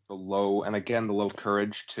the low, and again the low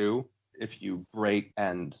courage too, if you break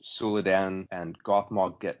and Suladan and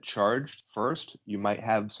Gothmog get charged first, you might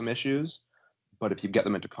have some issues. But if you get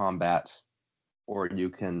them into combat or you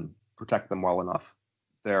can protect them well enough,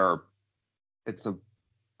 it's a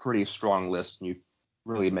pretty strong list, and you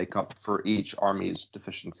really make up for each army's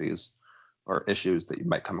deficiencies or issues that you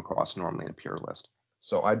might come across normally in a pure list.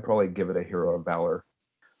 So I'd probably give it a Hero of Valor.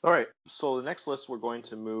 All right, so the next list we're going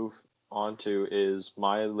to move on to is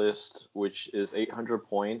my list, which is 800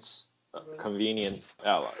 points, convenient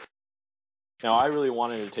ally. Now, I really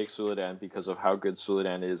wanted to take Suladan because of how good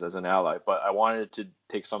Suladan is as an ally, but I wanted to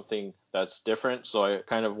take something that's different, so I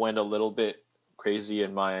kind of went a little bit crazy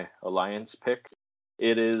in my alliance pick.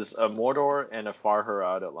 It is a Mordor and a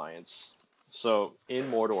Far-Harad alliance. So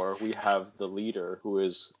in Mordor, we have the leader, who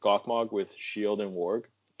is Gothmog with shield and warg.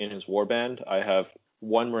 In his warband, I have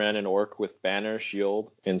 1 Morannon orc with banner,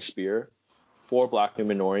 shield, and spear, 4 Black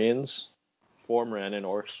Númenóreans, 4 Morannon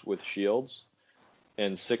orcs with shields,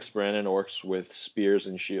 and 6 Morannon orcs with spears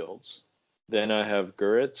and shields. Then I have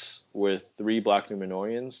Gurits with 3 Black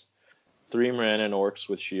Númenóreans, 3 Morannon orcs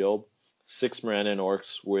with shield, 6 Morannon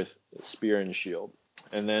orcs with spear and shield.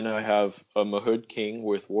 And then I have a Mahud king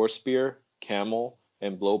with war spear, camel,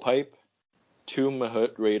 and blowpipe, 2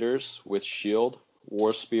 Mahut raiders with shield,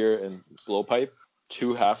 war spear, and blowpipe,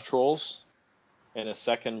 2 half trolls, and a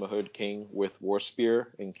second Mahud king with war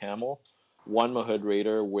spear and camel, 1 Mahud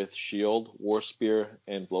raider with shield, war spear,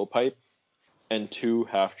 and blowpipe, and 2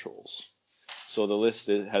 half trolls. So the list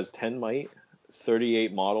has 10 might,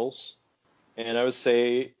 38 models, and I would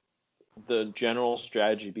say the general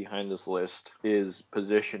strategy behind this list is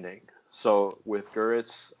positioning. So with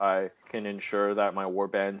Gurits, I can ensure that my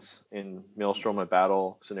warbands in Maelstrom of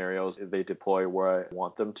Battle scenarios, if they deploy where I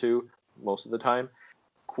want them to most of the time.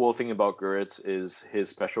 cool thing about Guritz is his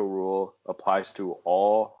special rule applies to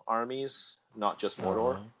all armies, not just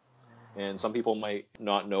Mordor. And some people might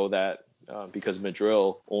not know that because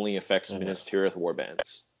Madril only affects Minas Tirith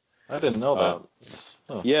warbands. I didn't know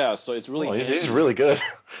that. Yeah, so it's really he's really good.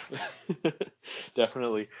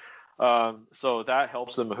 Definitely. So that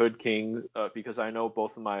helps the Mahud King because I know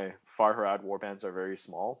both of my Farharad warbands are very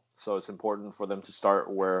small, so it's important for them to start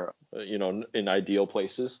where in ideal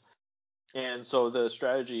places. And so the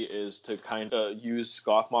strategy is to kind of use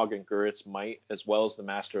Gothmog and Gurit's might as well as the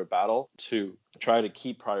Master of Battle to try to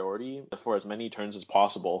keep priority for as many turns as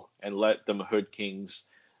possible and let the Mahud Kings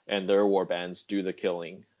and their warbands do the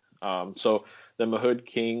killing. So the Mahud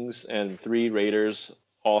Kings and 3 Raiders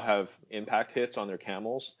all have impact hits on their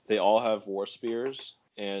camels. They all have war spears,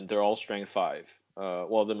 and they're all strength 5.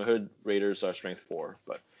 Well, the Mahud Raiders are strength 4,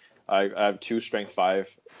 but I have 2 strength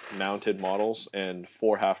 5 mounted models and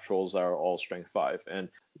 4 half trolls that are all strength 5. And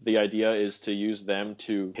the idea is to use them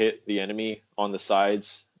to hit the enemy on the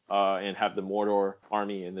sides and have the Mordor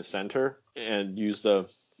army in the center, and use the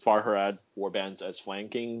Farharad warbands as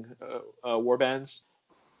flanking warbands.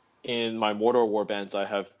 In my Mordor warbands, I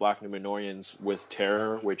have Black Numenorians with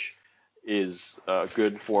Terror, which is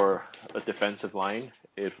good for a defensive line.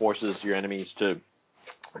 It forces your enemies to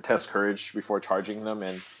test courage before charging them,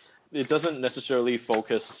 and it doesn't necessarily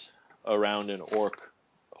focus around an orc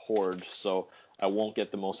horde, so I won't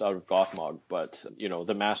get the most out of Gothmog, but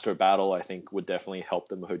the Master of Battle I think would definitely help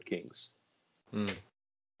the Mahud Kings.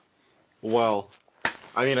 Well,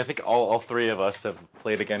 I mean, I think all 3 of us have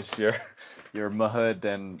played against your Mahud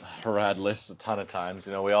and Harad lists a ton of times.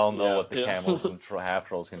 We all know what the camels and half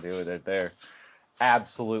trolls can do. They're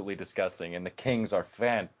absolutely disgusting, and the kings are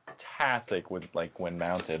fantastic with when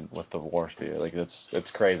mounted with the war spear.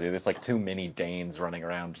 It's crazy. There's 2 mini Danes running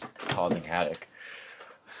around just causing havoc.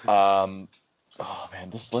 Oh man,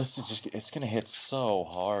 this list is it's gonna hit so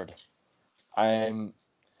hard.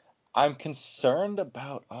 I'm concerned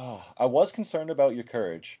about I was concerned about your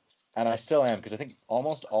courage, and I still am, because I think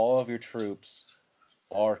almost all of your troops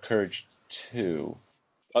are courage 2.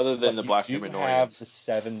 Other than the Black Numenorians. You Numenorians. have the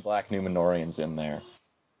 7 Black Numenorians in there.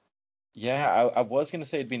 Yeah, I was going to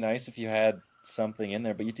say it'd be nice if you had something in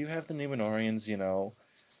there, but you do have the Numenorians,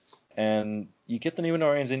 and you get the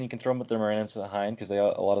Numenorians in, you can throw them with their Moranans behind, because a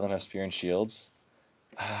lot of them have spear and shields.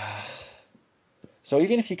 So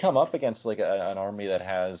even if you come up against an army that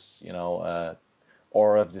has,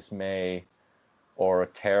 Aura of Dismay or a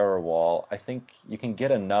Terror Wall, I think you can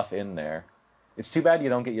get enough in there. It's too bad you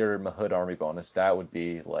don't get your Mahud army bonus. That would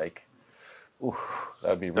be that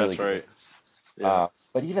would be really good. That's right. Yeah.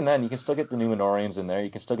 But even then, you can still get the Numenorians in there. You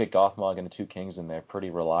can still get Gothmog and the 2 kings in there pretty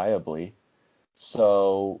reliably.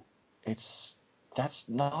 So that's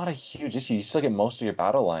not a huge issue. You still get most of your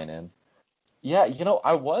battle line in. Yeah,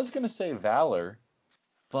 I was going to say Valor,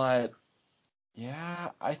 but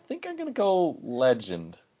yeah, I think I'm going to go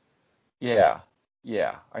Legend. Yeah,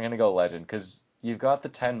 I'm going to go Legend, because you've got the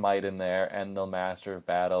 10 Might in there, and the Master of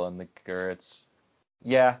Battle, and the Gurit's.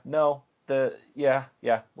 Legend.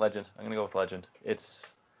 I'm going to go with Legend.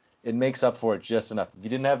 It makes up for it just enough. If you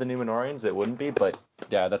didn't have the Numenorians, it wouldn't be, but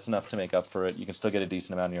yeah, that's enough to make up for it. You can still get a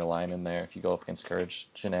decent amount of your line in there if you go up against Courage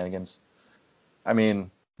shenanigans. I mean,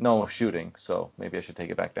 no shooting, so maybe I should take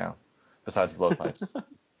it back down, besides the blowpipes.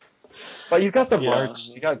 But you've got the March,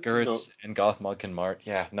 you got Gurit's and Gothmog and Mart.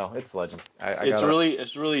 Yeah, no, it's Legend.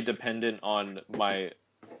 It's really dependent on my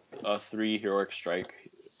 3 heroic strike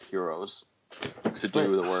heroes to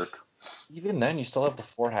do the work. Even then, you still have the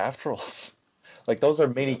 4 half trolls. Those are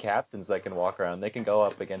mini captains that can walk around. They can go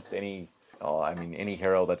up against any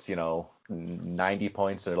hero that's 90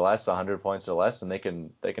 points or less, 100 points or less, and they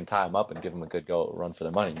can tie them up and give them a good run for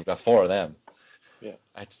their money. You've got 4 of them. Yeah.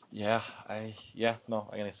 I'm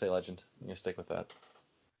gonna say Legend. I'm gonna stick with that.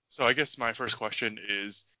 So I guess my first question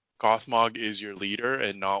is, Gothmog is your leader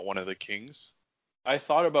and not one of the kings? I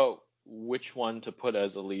thought about which one to put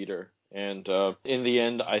as a leader, and in the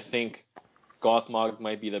end, I think Gothmog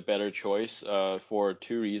might be the better choice for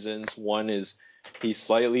 2 reasons. One is he's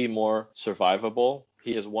slightly more survivable.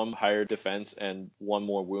 He has 1 higher defense and 1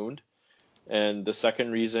 more wound. And the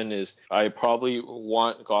second reason is I probably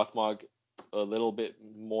want Gothmog a little bit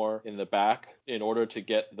more in the back in order to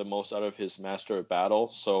get the most out of his Master of Battle.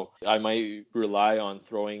 So I might rely on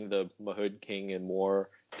throwing the Mahud King in more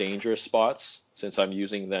dangerous spots since I'm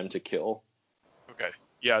using them to kill. Okay.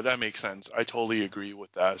 Yeah, that makes sense. I totally agree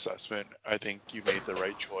with that assessment. I think you made the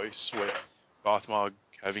right choice with Gothmog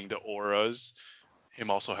having the auras,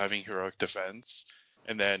 him also having heroic defense,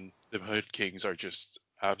 and then the Mahud Kings are just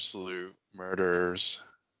absolute murderers.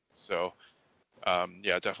 So,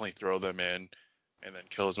 definitely throw them in. and then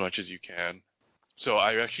kill as much as you can. So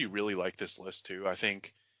I actually really like this list too. I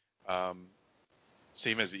think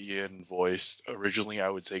same as Ian voiced, originally I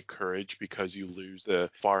would say Courage because you lose the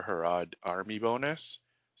Farharad army bonus.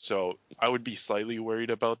 So I would be slightly worried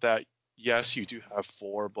about that. Yes, you do have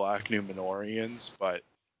 4 Black Numenorians, but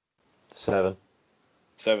 7.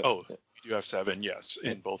 oh, you do have 7, yes,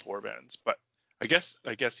 in both warbands. But I guess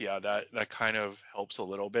yeah, that kind of helps a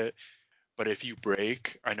little bit. But if you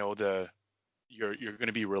break, I know you're going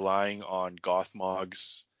to be relying on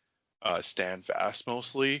Gothmog's stand fast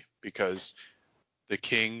mostly because the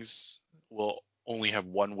kings will only have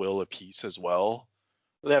 1 will apiece as well.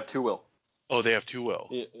 They have 2 will. Oh, they have 2 will.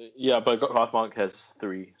 Yeah, but Gothmog has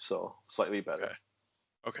 3, so slightly better.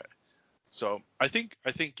 Okay. So I think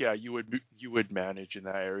yeah, you would manage in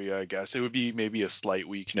that area. I guess it would be maybe a slight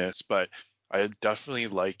weakness, but I definitely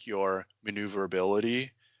like your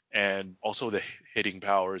maneuverability, and also the hitting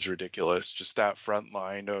power is ridiculous. Just that front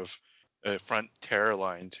line of front terror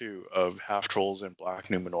line too of half trolls and Black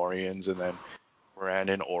Numenorians, and then Moran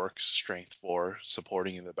and Orcs strength 4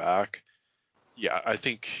 supporting in the back. Yeah, I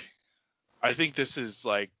think this is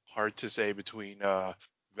like hard to say between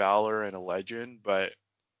Valor and a Legend, but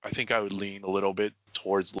I think I would lean a little bit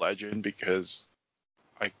towards Legend because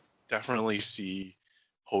I definitely see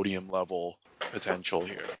podium level potential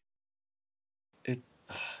here.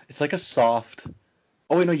 It's like a soft.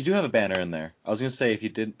 Oh wait, no, you do have a banner in there. I was gonna say if you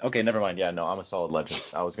didn't. Okay, never mind. Yeah, no, I'm a solid Legend.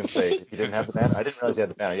 I was gonna say if you didn't have the banner, I didn't realize you had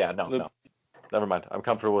the banner. Yeah, no. Never mind. I'm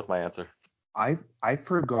comfortable with my answer. I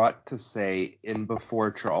forgot to say in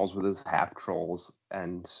before Charles with his half trolls,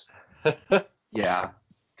 and yeah,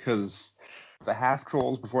 because the half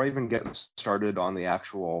trolls, before I even get started on the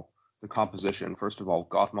composition, first of all,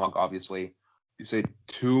 Gothmog, obviously, you say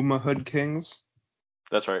 2 Mahud Kings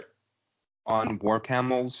That's right. on war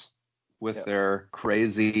camels with their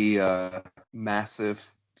crazy massive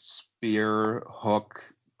spear hook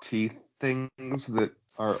teeth things that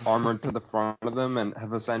are armored to the front of them and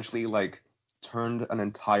have essentially like turned an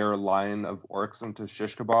entire line of orcs into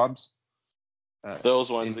shish kebabs.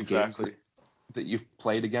 Those ones, in exactly. games that you've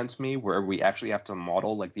played against me, where we actually have to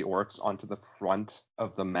model like the orcs onto the front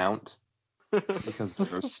of the mount because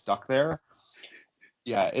they're stuck there.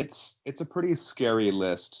 Yeah, it's a pretty scary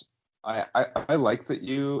list. I like that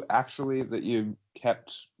you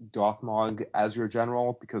kept Gothmog as your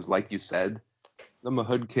general because, like you said, the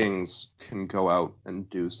Mahud Kings can go out and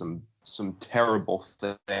do some terrible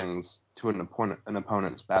things to an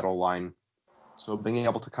opponent's battle line. So being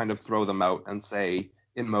able to kind of throw them out and say,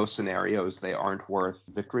 in most scenarios, they aren't worth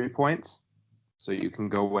victory points. So you can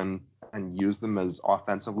go in and use them as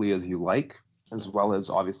offensively as you like, as well as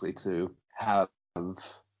obviously to have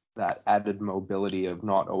that added mobility of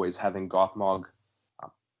not always having Gothmog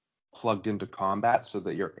plugged into combat so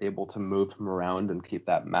that you're able to move him around and keep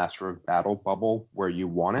that Master of Battle bubble where you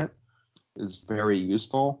want it is very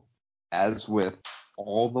useful. As with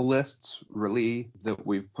all the lists really that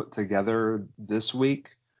we've put together this week,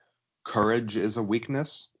 Courage is a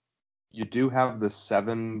weakness. You do have the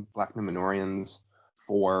 7 Black Numenorians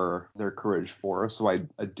for their Courage 4, so I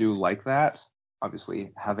do like that.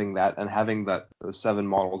 Obviously, having that and having those 7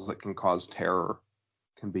 models that can cause terror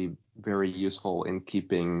can be very useful in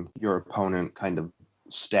keeping your opponent kind of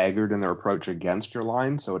staggered in their approach against your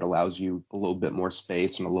line, so it allows you a little bit more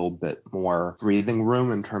space and a little bit more breathing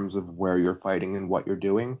room in terms of where you're fighting and what you're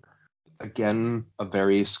doing. Again, a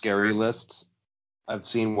very scary list. I've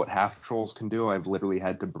seen what half trolls can do. I've literally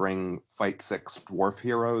had to bring fight 6 dwarf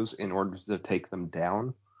heroes in order to take them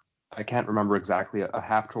down. I can't remember exactly. A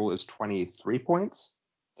half troll is 23 points.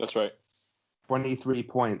 That's right. 23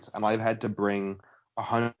 points, and I've had to bring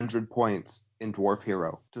 100 points in dwarf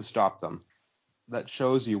hero to stop them. That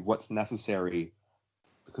shows you what's necessary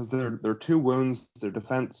because they're 2 wounds. Their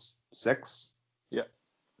defense 6. Yeah.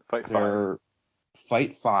 Fight 5. They're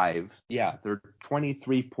fight 5. Yeah, they're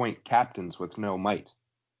 23-point captains with no might.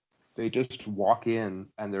 They just walk in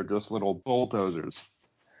and they're just little bulldozers.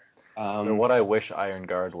 They're what I wish Iron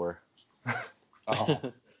Guard were. Oh,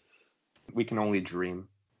 we can only dream.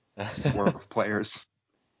 Dwarf players.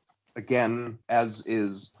 Again, as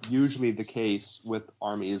is usually the case with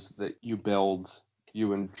armies that you build,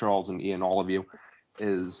 you and Charles and Ian, all of you,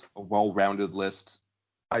 is a well-rounded list.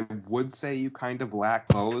 I would say you kind of lack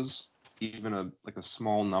those, even a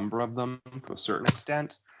small number of them to a certain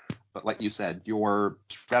extent. But like you said, your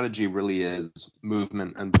strategy really is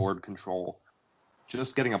movement and board control.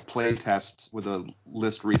 Just getting a play test with a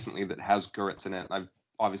list recently that has Guritz in it. I've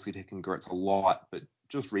obviously taken Guritz a lot, but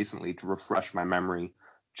just recently to refresh my memory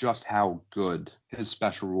just how good his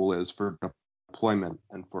special rule is for deployment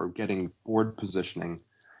and for getting board positioning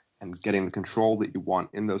and getting the control that you want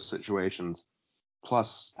in those situations,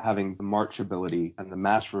 plus having the march ability and the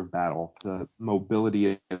master of battle, the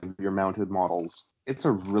mobility of your mounted models. It's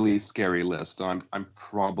a really scary list. I'm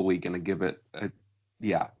probably going to give it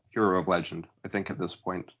Hero of Legend. I think at this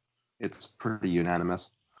point it's pretty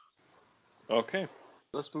unanimous. Okay.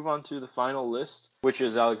 Let's move on to the final list, which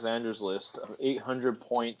is Alexander's list of 800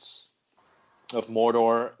 points of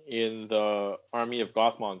Mordor in the army of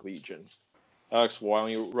Gothmog Legion. Alex, why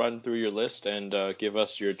don't you run through your list and give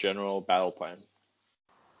us your general battle plan?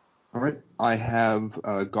 All right, I have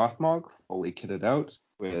Gothmog fully kitted out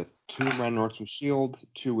with 2 Ren Orcs with shield,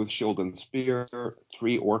 2 with shield and spear,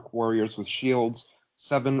 3 Orc warriors with shields,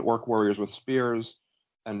 7 Orc warriors with spears,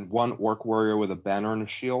 and 1 Orc warrior with a banner and a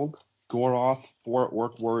shield. Goroth, 4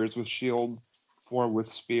 Orc warriors with shield, 4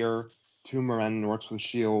 with spear, 2 Morannon Orcs with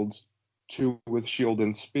shields, 2 with shield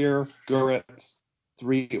and spear. Gurits,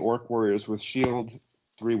 3 Orc warriors with shield,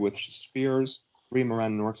 3 with spears, 3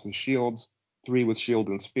 Morannon Orcs with shields, 3 with shield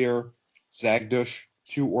and spear. Zagdush,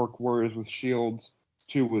 2 Orc warriors with shields,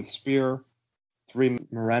 2 with spear, 3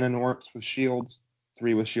 Morannon Orcs with shields,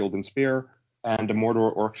 3 with shield and spear, and a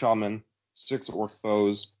Mordor Orc Shaman, 6 Orc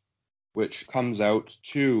bows, which comes out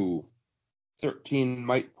to 13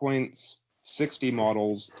 might points, 60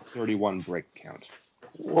 models, 31 break count.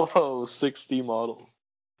 Whoa, 60 models.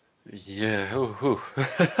 Yeah.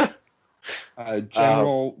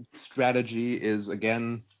 General strategy is,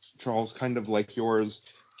 again, Charles, kind of like yours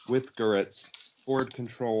with Gurits. Forward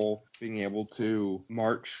control, being able to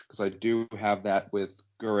march, because I do have that with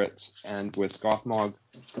Gurits and with Gothmog.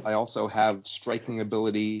 I also have striking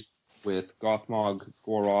ability with Gothmog,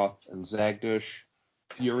 Goroth, and Zagdush.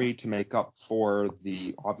 Fury to make up for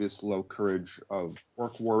the obvious low courage of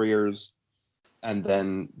Orc warriors, and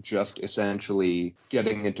then just essentially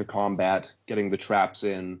getting into combat, getting the traps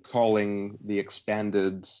in, calling the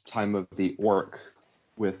expanded time of the Orc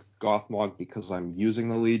with Gothmog because I'm using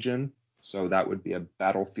the Legion, so that would be a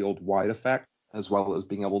battlefield-wide effect, as well as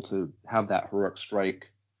being able to have that heroic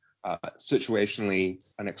strike. Situationally,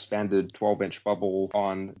 an expanded 12-inch bubble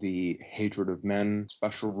on the Hatred of Men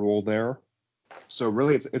special rule there. So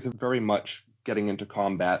really, it's very much getting into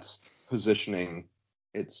combat, positioning.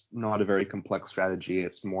 It's not a very complex strategy.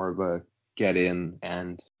 It's more of a get in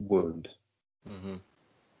and wound. Mm-hmm.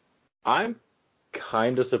 I'm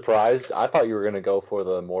kind of surprised. I thought you were going to go for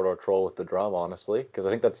the Mordor troll with the drum, honestly, because I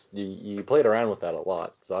think that's you played around with that a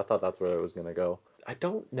lot. So I thought that's where it was going to go. I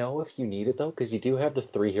don't know if you need it, though, because you do have the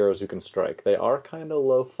 3 heroes who can strike. They are kind of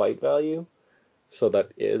low fight value, so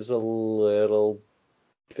that is a little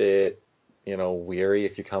bit, weary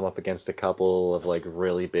if you come up against a couple of, like,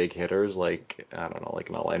 really big hitters, like, I don't know, like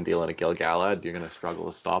an Elendil and a Gil-galad. You're going to struggle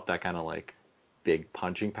to stop that kind of, like, big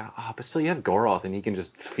punching power. But still, you have Goroth, and he can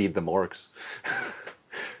just feed the orcs.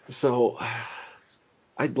 So,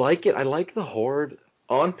 I like it. I like the Horde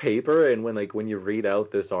on paper, and when you read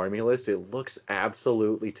out this army list, it looks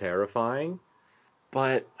absolutely terrifying.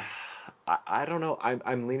 But I don't know.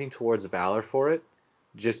 I'm leaning towards Valor for it,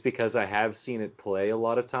 just because I have seen it play a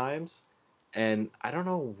lot of times, and I don't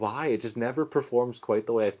know why it just never performs quite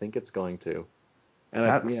the way I think it's going to. And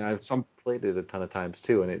I've played it a ton of times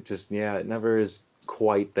too, and it just it never is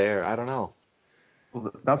quite there. I don't know.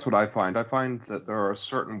 Well, that's what I find. I find that there are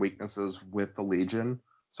certain weaknesses with the Legion.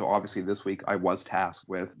 So obviously this week I was tasked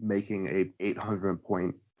with making a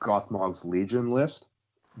 800-point Gothmog's Legion list,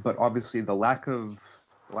 but obviously the lack of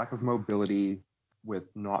mobility with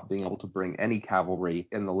not being able to bring any cavalry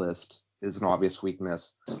in the list is an obvious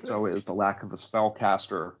weakness. So is the lack of a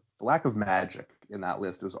spellcaster. The lack of magic in that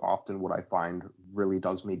list is often what I find really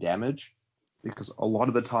does me damage, because a lot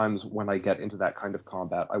of the times when I get into that kind of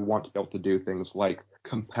combat, I want to be able to do things like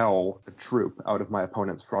compel a troop out of my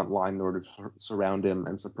opponent's front line in order to surround him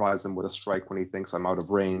and surprise him with a strike when he thinks I'm out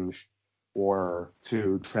of range, or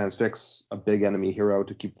to transfix a big enemy hero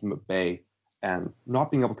to keep them at bay. And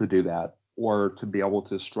not being able to do that, or to be able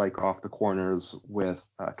to strike off the corners with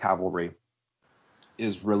cavalry,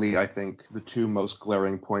 is really, I think, the 2 most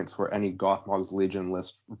glaring points where any Gothmog's Legion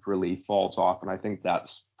list really falls off. And I think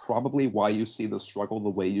that's probably why you see the struggle the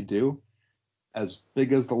way you do. As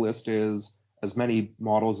big as the list is, as many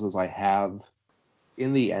models as I have,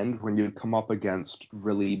 in the end, when you come up against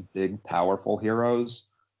really big, powerful heroes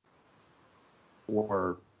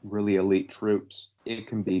or really elite troops, it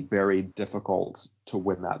can be very difficult to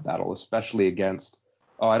win that battle, especially against,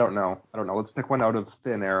 I don't know. Let's pick one out of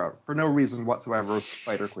thin air for no reason whatsoever.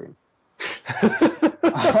 Spider Queen.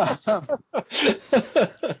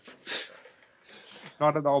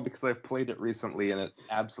 Not at all, because I've played it recently and it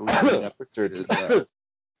absolutely devastated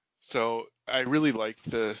So I really like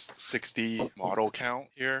the 60 model count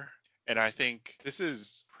here. And I think this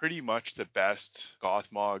is pretty much the best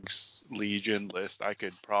Gothmog's Legion list I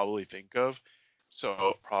could probably think of.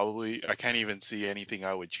 So probably I can't even see anything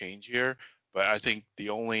I would change here. But I think the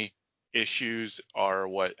only issues are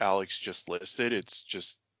what Alex just listed. It's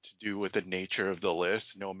just to do with the nature of the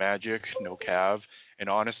list. No magic, no cav. And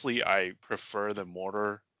honestly, I prefer the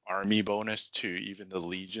mortar army bonus to even the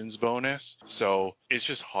Legion's bonus. So it's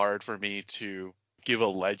just hard for me to give a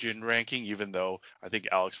legend ranking, even though I think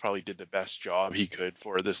Alex probably did the best job he could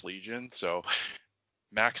for this Legion. So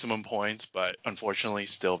maximum points, but unfortunately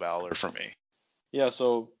still Valor for me. Yeah,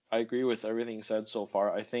 so I agree with everything said so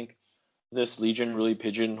far. I think this Legion really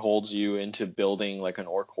pigeonholes you into building like an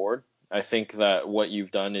Orc Horde. I think that what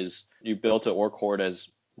you've done is you built an Orc Horde as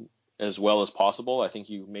well as possible. I think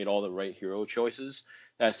you made all the right hero choices.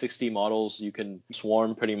 At 60 models, you can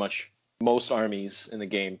swarm pretty much most armies in the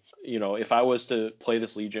game. You know, if I was to play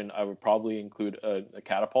this Legion, I would probably include a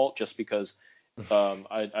catapult just because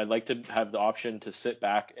I'd like to have the option to sit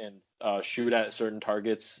back and shoot at certain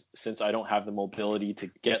targets since I don't have the mobility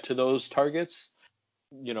to get to those targets.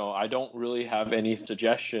 You know, I don't really have any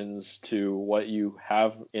suggestions to what you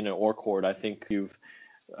have in an Orc Horde. I think you've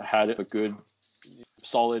had a good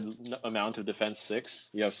solid amount of defense 6.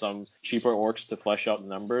 You have some cheaper orcs to flesh out the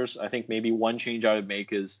numbers. I think maybe one change I would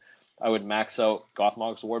make is I would max out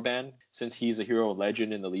Gothmog's Warband. Since he's a hero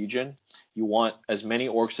legend in the Legion, you want as many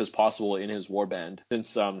orcs as possible in his Warband.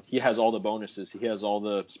 Since he has all the bonuses, he has all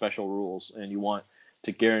the special rules, and you want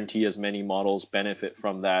to guarantee as many models benefit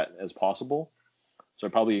from that as possible. So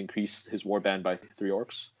I'd probably increase his Warband by 3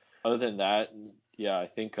 orcs. Other than that, yeah, I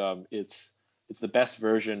think it's the best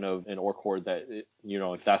version of an Orc Horde that, you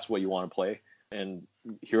know, if that's what you want to play. And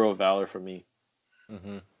Hero of Valor for me.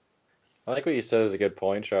 Mm-hmm. I like what you said is a good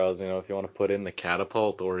point, Charles. You know, if you want to put in the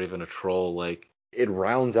catapult or even a troll, like, it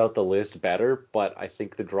rounds out the list better, but I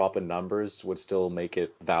think the drop in numbers would still make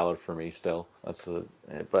it Valor for me still.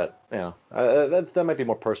 But, you know, that might be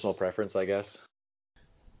more personal preference, I guess.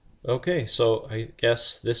 Okay, so I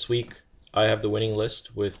guess this week I have the winning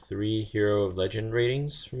list with 3 Hero of Legend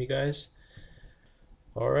ratings from you guys.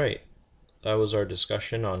 Alright, that was our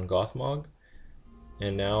discussion on Gothmog,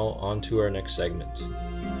 and now on to our next segment.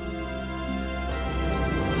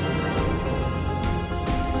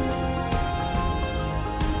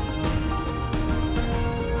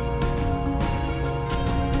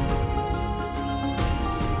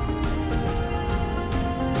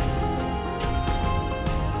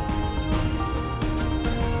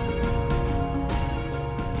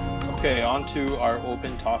 Okay, on to our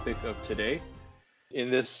open topic of today. In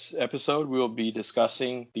this episode, we will be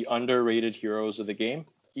discussing the underrated heroes of the game.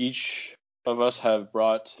 Each of us have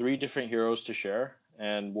brought 3 different heroes to share,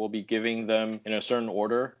 and we'll be giving them in a certain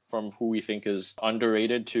order from who we think is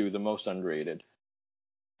underrated to the most underrated.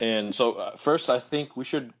 And so first, I think we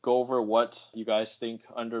should go over what you guys think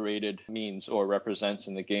underrated means or represents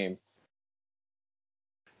in the game.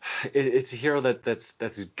 It's a hero that's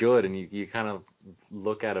good, and you kind of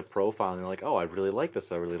look at a profile and you're like, oh, I really like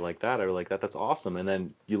this, I really like that, I really like that, that's awesome. And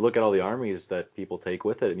then you look at all the armies that people take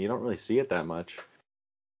with it, and you don't really see it that much.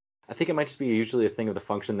 I think it might just be usually a thing of the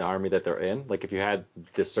function of the army that they're in. Like if you had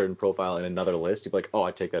this certain profile in another list, you'd be like, oh, I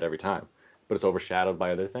take that every time. But it's overshadowed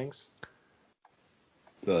by other things.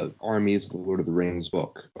 The Armies, the Lord of the Rings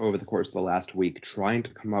book, over the course of the last week, trying to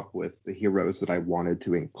come up with the heroes that I wanted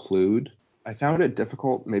to include. I found it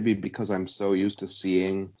difficult, maybe because I'm so used to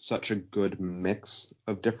seeing such a good mix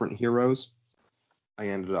of different heroes. I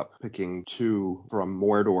ended up picking 2 from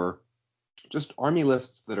Mordor, just army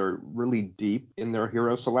lists that are really deep in their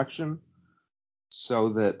hero selection, so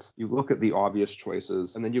that you look at the obvious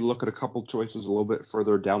choices, and then you look at a couple choices a little bit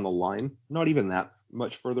further down the line, not even that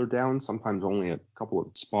much further down, sometimes only a couple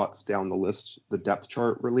of spots down the list, the depth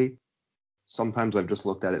chart really. Sometimes I've just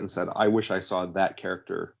looked at it and said, I wish I saw that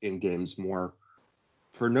character in games more,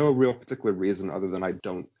 for no real particular reason other than I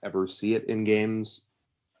don't ever see it in games.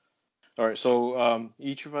 All right, so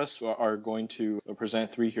each of us are going to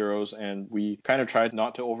present 3 heroes, and we kind of tried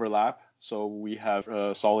not to overlap, so we have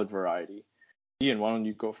a solid variety. Ian, why don't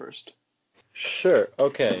you go first? Sure.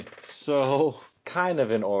 Okay. So kind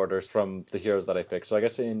of in order from the heroes that I picked. So I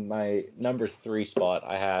guess in my number 3 spot,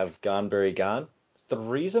 I have Gonberry Gon. The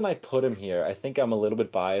reason I put him here, I think I'm a little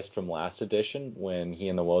bit biased from last edition when he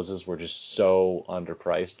and the Wozes were just so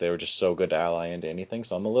underpriced. They were just so good to ally into anything.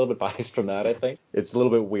 So I'm a little bit biased from that, I think. It's a little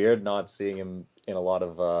bit weird not seeing him in a lot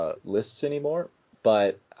of lists anymore.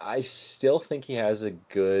 But I still think he has a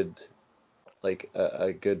good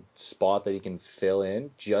a good spot that he can fill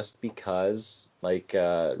in, just because, like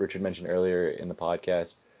Richard mentioned earlier in the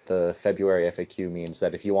podcast, the February FAQ means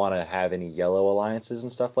that if you want to have any yellow alliances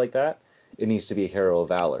and stuff like that, it needs to be a Hero of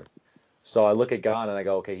Valor. So I look at Gon and I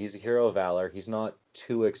go, okay, he's a Hero of Valor. He's not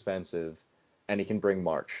too expensive, and he can bring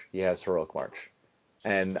March. He has Heroic March.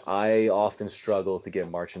 And I often struggle to get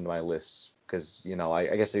March into my lists because,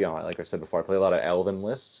 I guess, like I said before, I play a lot of Elven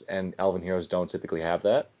lists, and Elven heroes don't typically have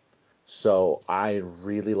that. So I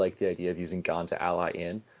really like the idea of using Gon to ally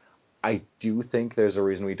in. I do think there's a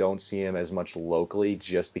reason we don't see him as much locally,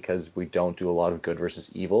 just because we don't do a lot of good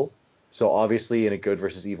versus evil. So obviously in a good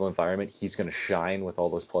versus evil environment, he's going to shine with all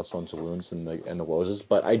those +1 to wounds and the Wozes.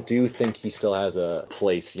 But I do think he still has a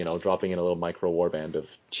place, dropping in a little micro warband of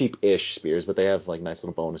cheap-ish spears, but they have like nice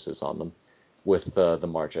little bonuses on them with the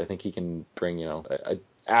March. I think he can bring,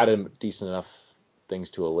 add a decent enough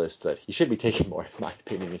things to a list that he should be taking more, in my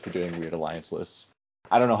opinion, if you're doing weird alliance lists.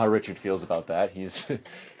 I don't know how Richard feels about that. He's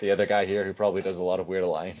the other guy here who probably does a lot of weird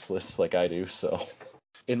alliance lists like I do. So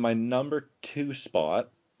in my number 2 spot,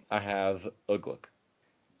 I have Ugluk.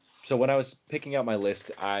 So when I was picking out my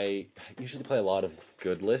list, I usually play a lot of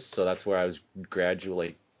good lists, so that's where I was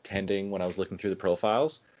gradually tending when I was looking through the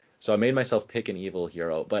profiles. So I made myself pick an evil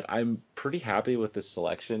hero, but I'm pretty happy with this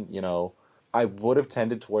selection. I would have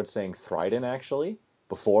tended towards saying Thryden, actually,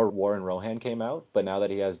 before Warren Rohan came out, but now that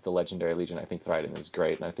he has the Legendary Legion, I think Thryden is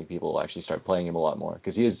great, and I think people will actually start playing him a lot more,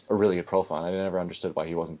 because he is a really good profile, and I never understood why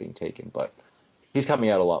he wasn't being taken, but he's coming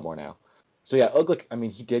out a lot more now. So yeah,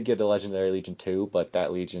 Ugluk, he did get a Legendary Legion too, but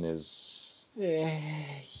that Legion is...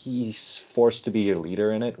 he's forced to be your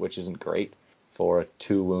leader in it, which isn't great for a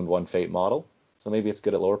 2 wound 1 fate model. So maybe it's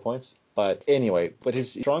good at lower points. But anyway,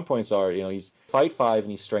 his strong points are, he's fight 5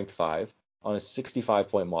 and he's strength 5 on a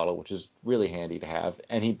 65-point model, which is really handy to have,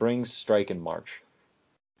 and he brings strike and march.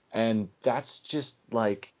 And that's just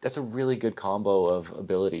that's a really good combo of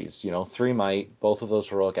abilities. 3 might, both of those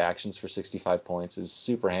heroic actions for 65 points is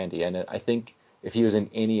super handy. And I think if he was in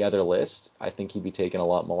any other list, I think he'd be taken a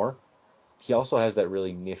lot more. He also has that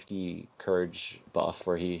really nifty courage buff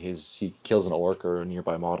where he kills an orc or a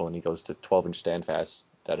nearby model and he goes to 12-inch standfast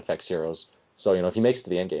that affects heroes. So, if he makes it to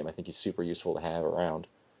the end game, I think he's super useful to have around.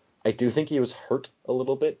 I do think he was hurt a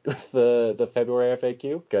little bit with the February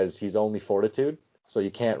FAQ because he's only Fortitude. So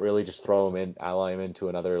you can't really just throw him in, ally him into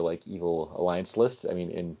another evil alliance list.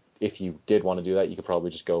 If you did want to do that, you could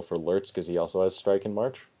probably just go for Lurtz because he also has strike and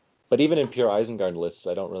march. But even in pure Isengard lists,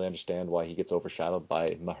 I don't really understand why he gets overshadowed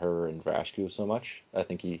by Mahur and Vrashku so much. I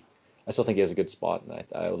still think he has a good spot, and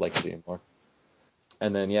I would like to see him more.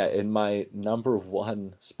 And then in my number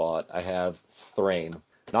 1 spot, I have Thrain.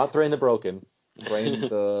 Not Thrain the Broken, Thrain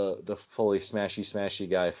the fully smashy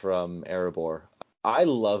guy from Erebor. I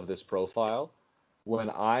love this profile.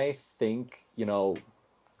 When I think,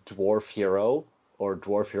 dwarf hero or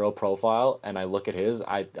dwarf hero profile, and I look at his,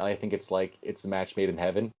 I think it's it's a match made in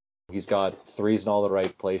heaven. He's got 3s in all the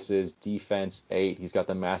right places, defense 8. He's got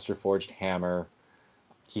the Master Forged Hammer.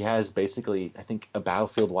 He has basically, I think, a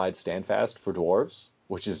battlefield-wide standfast for dwarves,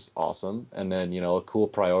 which is awesome. And then, a cool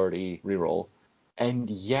priority reroll. And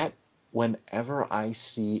yet, whenever I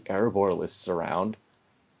see Erebor lists around,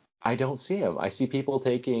 I don't see him. I see people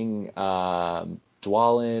taking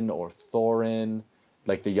Dwalin or Thorin,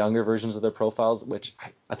 the younger versions of their profiles, which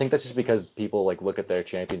I think that's just because people look at their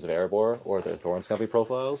Champions of Erebor or their Thorin's Company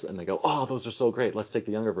profiles and they go, oh, those are so great, let's take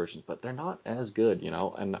the younger versions, but they're not as good, and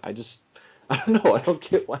I don't know, I don't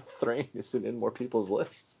get why Thrain isn't in more people's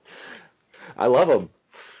lists. I love him.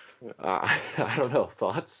 I don't know,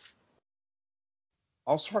 thoughts?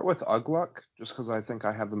 I'll start with Ugluk, just because I think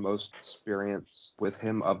I have the most experience with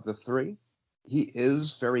him of the 3. He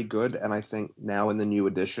is very good, and I think now in the new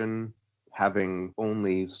edition, having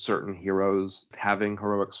only certain heroes having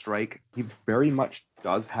Heroic Strike, he very much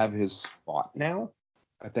does have his spot now.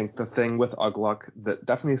 I think the thing with Ugluk that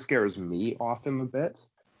definitely scares me off him a bit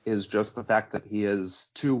is just the fact that he is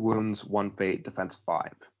 2 wounds, 1 fate, defense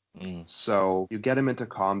 5. So you get him into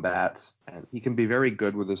combat, and he can be very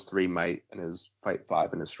good with his 3 might and his fight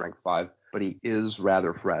 5 and his strength 5, but he is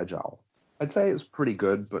rather fragile. I'd say it's pretty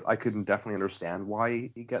good, but I can definitely understand why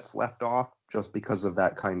he gets left off, just because of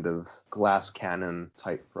that kind of glass cannon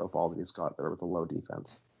type profile that he's got there with a low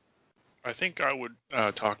defense. I think I would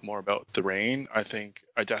talk more about Thrain. I think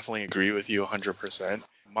I definitely agree with you 100%.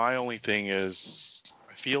 My only thing is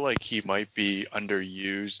I feel like he might be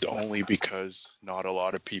underused only because not a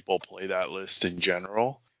lot of people play that list in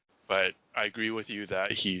general. But I agree with you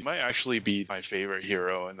that he might actually be my favorite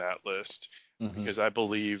hero in that list. Because I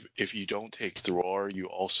believe if you don't take Thror, you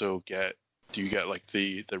also get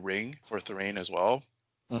the ring for Thrain as well.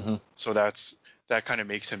 So that kind of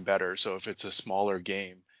makes him better. So if it's a smaller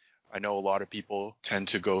game, I know a lot of people tend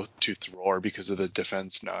to go to Thror because of the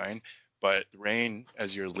defense 9, but Thrain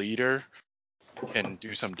as your leader can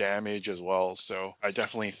do some damage as well. So I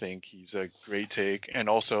definitely think he's a great take. And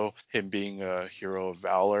also him being a hero of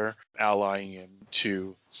valor, allying him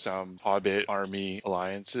to some Hobbit army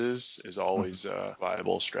alliances is always a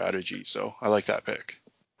viable strategy. So I like that pick.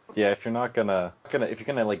 Yeah, if you're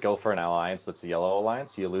gonna like go for an alliance that's a yellow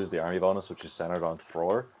alliance, you lose the army bonus, which is centered on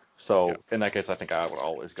Thror. So Yeah. in that case, I think I would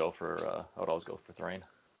always go for Thrain.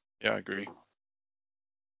 Yeah, I agree.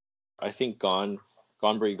 I think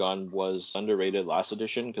Gonbry Gon was underrated last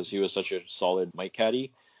edition because he was such a solid mic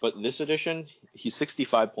caddy. But this edition, he's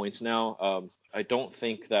 65 points now. I don't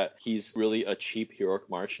think that he's really a cheap Heroic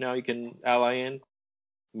March now you can ally in.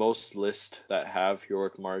 Most lists that have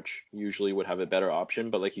Heroic March usually would have a better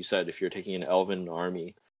option. But like you said, if you're taking an Elven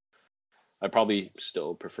army, I probably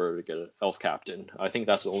still prefer to get an Elf Captain. I think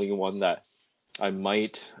that's the only one that I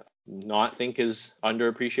might not think is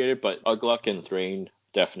underappreciated, but Ugluk and Thrain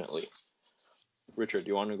definitely. Richard, do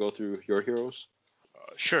you want to go through your heroes?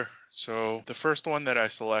 Sure. So the first one that I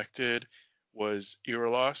selected was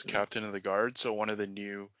Irolas, Captain of the Guard. So one of the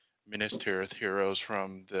new Minas Tirith heroes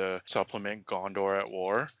from the supplement Gondor at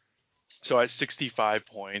War. So at 65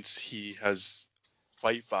 points, he has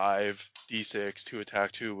Fight 5, D6, 2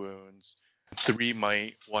 attack, 2 wounds, 3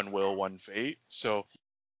 might, 1 will, 1 fate. So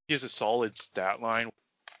he has a solid stat line,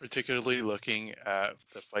 particularly looking at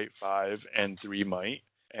the Fight 5 and 3 might.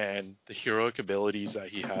 And the heroic abilities that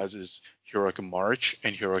he has is Heroic March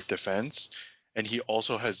and Heroic Defense. And he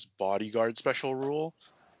also has Bodyguard special rule.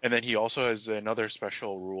 And then he also has another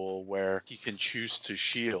special rule where he can choose to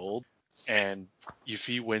shield. And if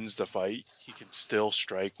he wins the fight, he can still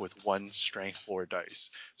strike with 1 strength 4 dice.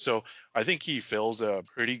 So I think he fills a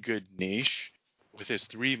pretty good niche with his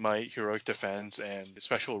 3 might, Heroic Defense, and the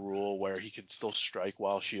special rule where he can still strike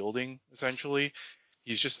while shielding, essentially.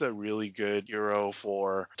 He's just a really good hero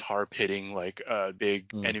for tar pitting like a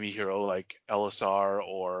big enemy hero like Elisar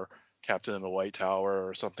or Captain of the White Tower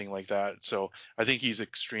or something like that. So I think he's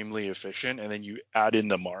extremely efficient. And then you add in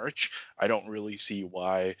the March. I don't really see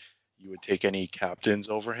why you would take any captains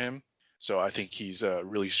over him. So I think he's a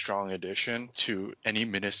really strong addition to any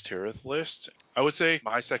Minas Tirith list. I would say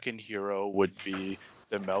my second hero would be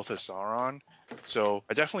the Mouth of Sauron. So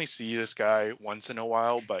I definitely see this guy once in a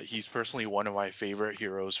while, but he's personally one of my favorite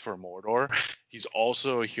heroes for Mordor. He's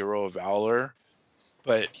also a hero of valor,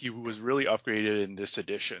 but he was really upgraded in this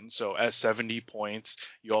edition. So at 70 points,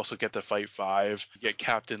 you also get the Fight 5, you get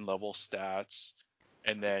captain level stats,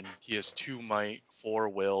 and then he has 2 might, 4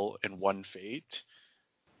 will, and 1 fate.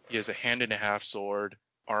 He has a hand and a half sword,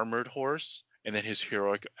 armored horse, and then his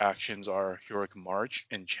heroic actions are Heroic March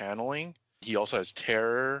and channeling. He also has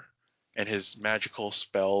terror, and his magical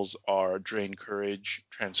spells are Drain Courage,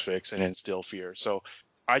 Transfix, and Instill Fear. So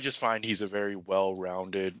I just find he's a very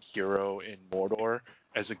well-rounded hero in Mordor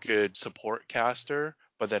as a good support caster,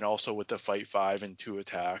 but then also with the Fight 5 and 2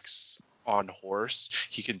 attacks on horse,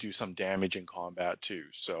 he can do some damage in combat too.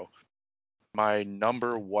 So my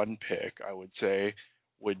number 1 pick, I would say,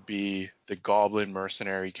 would be the Goblin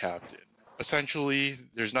Mercenary Captain. Essentially,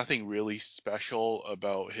 there's nothing really special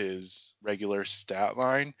about his regular stat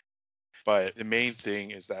line, but the main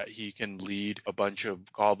thing is that he can lead a bunch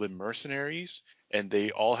of Goblin mercenaries, and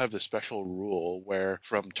they all have the special rule where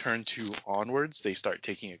from turn 2 onwards, they start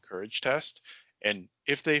taking a courage test. And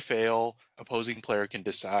if they fail, opposing player can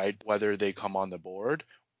decide whether they come on the board.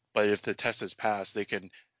 But if the test is passed, the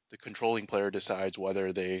controlling player decides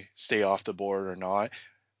whether they stay off the board or not.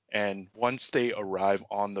 And once they arrive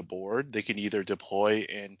on the board, they can either deploy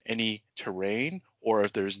in any terrain, or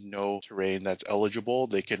if there's no terrain that's eligible,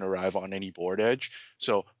 they can arrive on any board edge.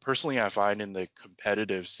 So personally, I find in the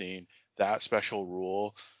competitive scene, that special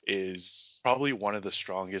rule is probably one of the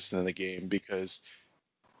strongest in the game because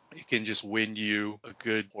it can just win you a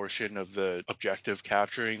good portion of the objective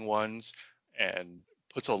capturing ones and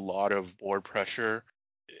puts a lot of board pressure.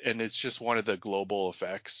 And it's just one of the global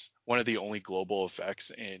effects, one of the only global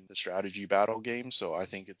effects in the strategy battle game. So I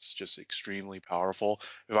think it's just extremely powerful.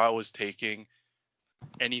 If I was taking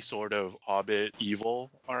any sort of Hobbit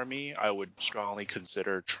evil army, I would strongly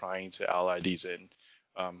consider trying to ally these in.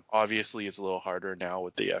 Obviously, it's a little harder now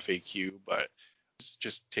with the FAQ, but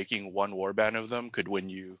just taking one warband of them could win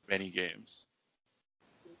you many games.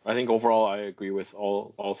 I think overall I agree with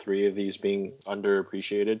all 3 of these being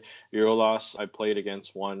underappreciated. Irolas, I played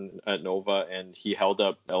against one at Nova, and he held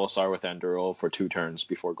up Elisar with Anduril for 2 turns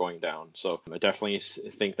before going down. So I definitely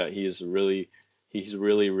think that he's really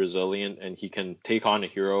resilient, and he can take on a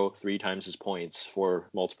hero 3 times his points for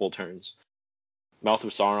multiple turns. Mouth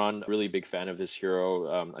of Sauron, really big fan of this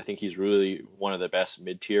hero. I think he's really one of the best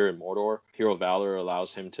mid-tier in Mordor. Hero Valor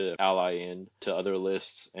allows him to ally in to other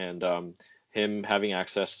lists, and him having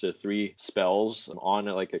access to 3 spells on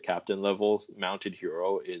like a captain level mounted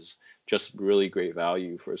hero is just really great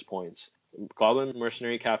value for his points. Goblin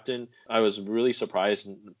Mercenary Captain, I was really surprised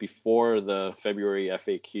before the February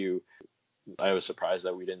FAQ. I was surprised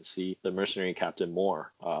that we didn't see the Mercenary Captain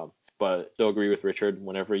more. But still agree with Richard.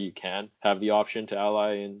 Whenever you can have the option to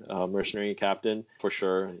ally in Mercenary Captain, for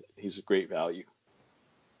sure, he's a great value.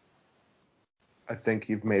 I think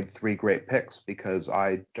you've made 3 great picks because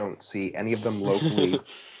I don't see any of them locally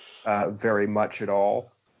very much at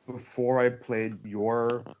all. Before I played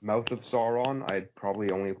your Mouth of Sauron, I'd probably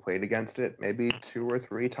only played against it maybe 2 or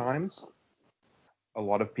 3 times. A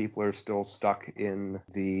lot of people are still stuck in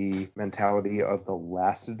the mentality of the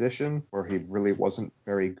last edition, where he really wasn't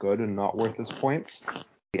very good and not worth his points.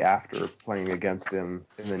 After playing against him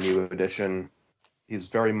in the new edition, he's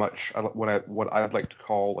very much what I'd like to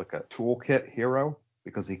call like a toolkit hero,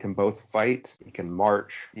 because he can both fight, he can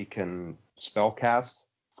march, he can spellcast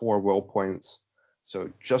 4 will points. So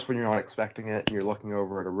just when you're not expecting it, and you're looking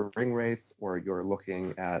over at a Ring Wraith, or you're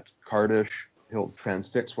looking at Kardish, he'll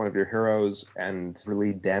transfix one of your heroes and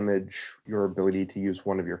really damage your ability to use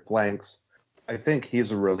one of your flanks. I think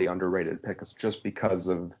he's a really underrated pick just because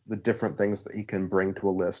of the different things that he can bring to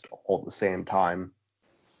a list all at the same time.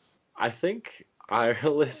 I think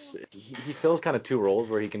Ireless, he fills kind of 2 roles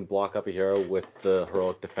where he can block up a hero with the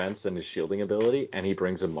heroic defense and his shielding ability, and he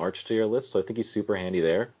brings a march to your list, so I think he's super handy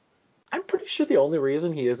there. I'm pretty sure the only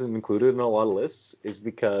reason he isn't included in a lot of lists is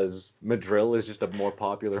because Madril is just a more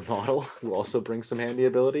popular model who also brings some handy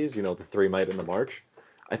abilities, the 3 might and the march.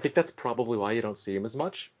 I think that's probably why you don't see him as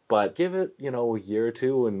much. But give it, a year or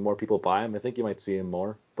 2 and more people buy him, I think you might see him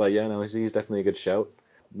more. But yeah, no, he's definitely a good shout.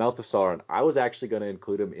 Mouth of Sauron, I was actually going to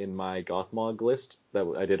include him in my Gothmog list that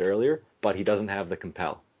I did earlier, but he doesn't have the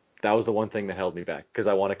Compel. That was the one thing that held me back, because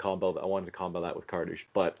I wanted to combo that with Kardish.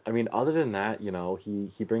 But I mean, other than that,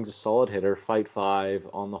 he brings a solid hitter, fight 5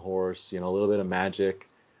 on the horse, a little bit of magic.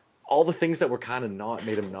 All the things that were kind of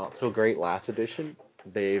made him not so great last edition,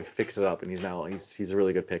 they've fixed it up, and he's a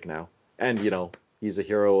really good pick now. And he's a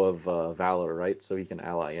hero of Valor, right? So he can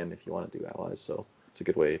ally in if you want to do allies. So it's a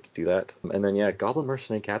good way to do that. And then yeah, Goblin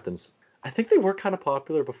Mercenary Captains. I think they were kind of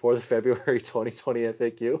popular before the February 2020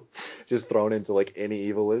 FAQ, just thrown into like any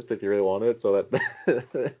evil list if you really wanted it, so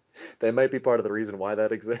that they might be part of the reason why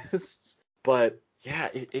that exists. But yeah,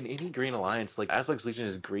 in any green alliance, like Azog's Legion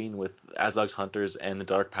is green with Azog's Hunters and the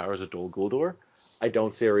Dark Powers of Dol Guldur. I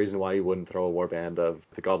don't see a reason why you wouldn't throw a warband of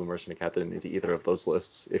the Goblin Mercenary Captain into either of those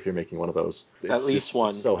lists if you're making one of those. At least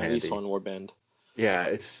one handy. warband. Yeah,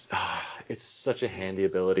 it's such a handy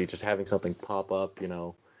ability, just having something pop up,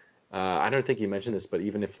 I don't think you mentioned this, but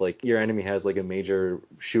even if like your enemy has like a major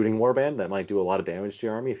shooting warband that might do a lot of damage to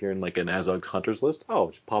your army, if you're in like an Azog Hunters list,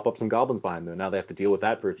 just pop up some goblins behind them. Now they have to deal with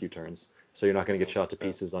that for a few turns, so you're not going to get shot to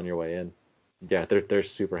pieces on your way in. Yeah, they're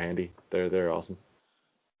super handy. They're awesome.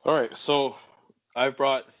 All right, so I've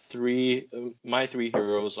brought 3. My 3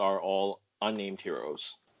 heroes are all unnamed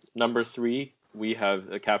heroes. Number 3, we have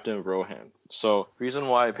the Captain of Rohan. So reason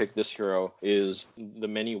why I picked this hero is the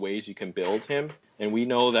many ways you can build him. And we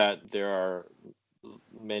know that there are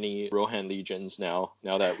many Rohan legions now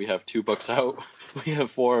that we have 2 books out. We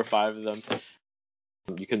have 4 or 5 of them.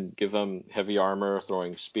 You can give them heavy armor,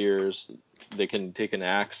 throwing spears. They can take an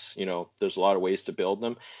axe. There's a lot of ways to build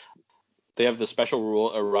them. They have the special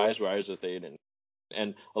rule, Arise, Rise of Theoden.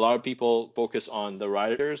 And a lot of people focus on the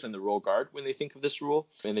Riders and the Royal Guard when they think of this rule,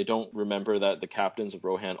 and they don't remember that the captains of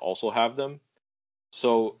Rohan also have them.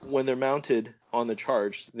 So when they're mounted on the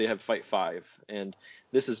charge, they have fight 5, and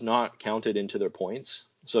this is not counted into their points.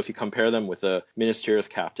 So if you compare them with a Minas Tirith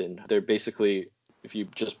captain, they're basically, if you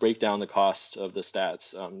just break down the cost of the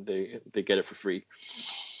stats, they get it for free.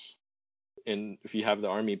 And if you have the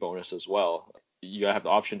army bonus as well, you have the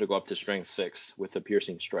option to go up to strength 6 with a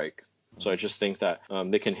piercing strike. So I just think that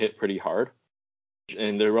they can hit pretty hard,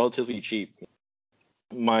 and they're relatively cheap.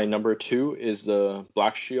 My number 2 is the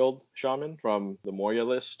Black Shield Shaman from the Moria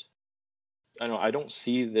list. I don't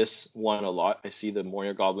see this one a lot. I see the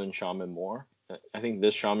Moria Goblin Shaman more. I think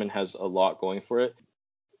this Shaman has a lot going for it.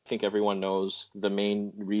 I think everyone knows the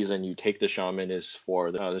main reason you take the Shaman is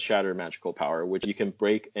for the Shatter Magical Power, which you can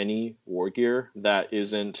break any war gear that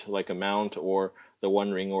isn't like a mount or the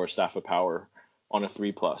One Ring or Staff of Power on a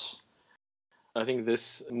 3+. I think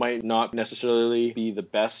this might not necessarily be the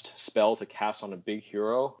best spell to cast on a big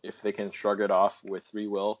hero if they can shrug it off with 3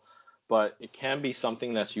 will, but it can be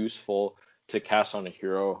something that's useful to cast on a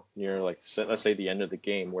hero near, like, let's say the end of the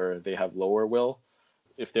game where they have lower will.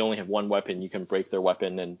 if they only have one weapon, you can break their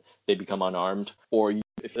weapon and they become unarmed. Or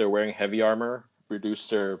if they're wearing heavy armor, reduce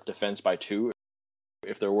their defense by 2.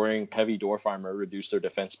 If they're wearing heavy dwarf armor, reduce their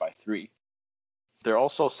defense by 3. There are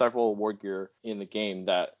also several war gear in the game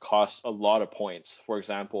that cost a lot of points. For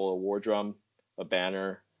example, a war drum, a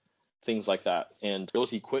banner, things like that. And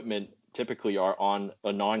those equipment typically are on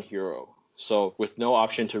a non-hero. So with no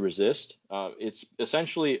option to resist, it's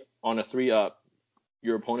essentially on a 3-up,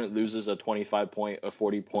 your opponent loses a 25-point, a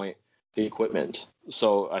 40-point equipment.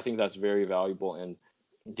 So I think that's very valuable. And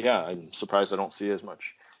yeah, I'm surprised I don't see as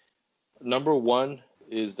much. Number 1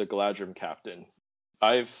 is the Galadrim Captain.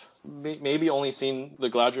 I've maybe only seen the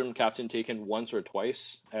Galadrim Captain taken once or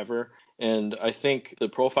twice ever, and I think the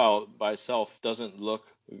profile by itself doesn't look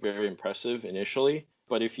very impressive initially,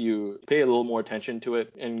 but if you pay a little more attention to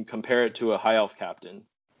it and compare it to a High Elf Captain,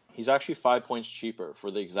 he's actually 5 points cheaper for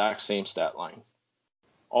the exact same stat line.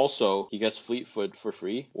 Also, he gets Fleetfoot for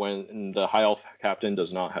free when the High Elf Captain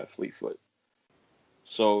does not have Fleetfoot.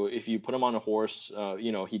 So if you put him on a horse,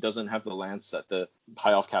 he doesn't have the lance that the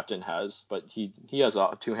High Elf Captain has, but he has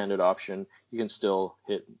a 2-handed option. He can still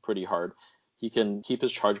hit pretty hard. He can keep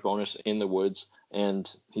his charge bonus in the woods,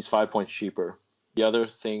 and he's 5 points cheaper. The other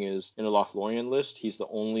thing is, in a Lothlorien list, he's the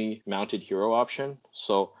only mounted hero option.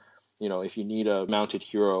 So, if you need a mounted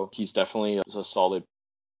hero, he's definitely a solid.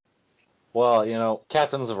 Well,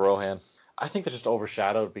 Captains of Rohan, I think they're just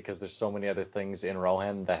overshadowed because there's so many other things in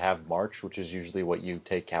Rohan that have March, which is usually what you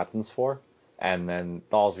take captains for. And then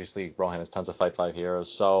obviously Rohan has tons of Fight 5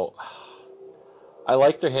 heroes. So I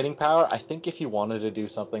like their hitting power. I think if you wanted to do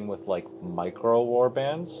something with like micro war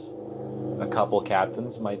bands, a couple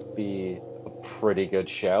captains might be a pretty good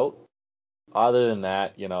shout. Other than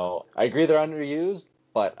that, I agree they're underused,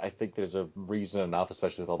 but I think there's a reason enough,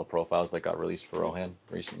 especially with all the profiles that got released for Rohan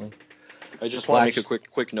recently. I just want to make a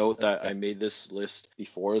quick note that I made this list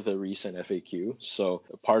before the recent FAQ. So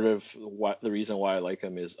part of the reason why I like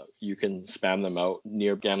them is you can spam them out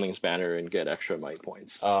near Gambling's Banner and get extra might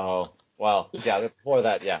points. Oh, well, yeah, before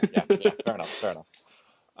that, yeah, fair enough.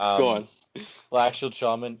 Go on. Black Shield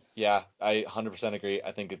Shaman, yeah, I 100% agree.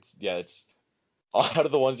 I think it's out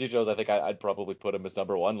of the ones you chose, I think I'd probably put him as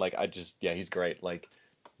number 1. Like, he's great. Like,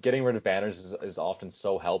 getting rid of banners is often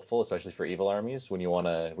so helpful, especially for evil armies. When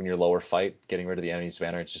you're lower fight, getting rid of the enemy's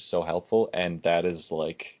banner, it's just so helpful. And that is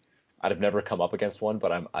like, I'd have never come up against one,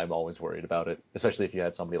 but I'm always worried about it, especially if you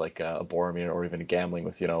had somebody like a Boromir or even a Gambling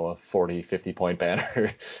with a 40, 50 point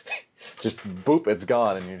banner. Just boop, it's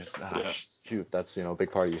gone, and you're just shoot. That's a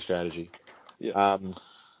big part of your strategy. Yeah.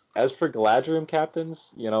 As for Galadrim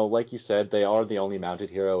captains, like you said, they are the only mounted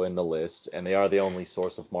hero in the list, and they are the only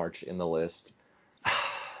source of March in the list.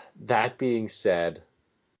 That being said,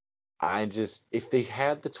 if they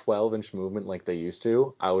had the 12-inch movement like they used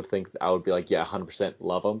to, I would be like, yeah, 100%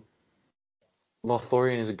 love them.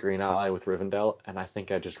 Lothlorien is a green ally with Rivendell, and I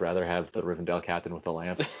think I'd just rather have the Rivendell captain with the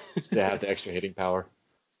lance just to have the extra hitting power.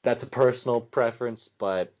 That's a personal preference,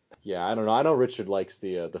 but yeah, I don't know. I know Richard likes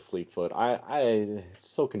the Fleetfoot. It's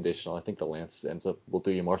so conditional. I think the lance will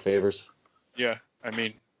do you more favors. Yeah, I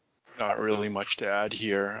mean, not really much to add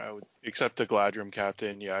here. Except the Galadrim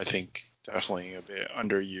captain. Yeah, I think definitely a bit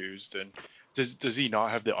underused. And does he not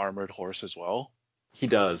have the armored horse as well? He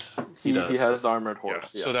does. He has the armored horse.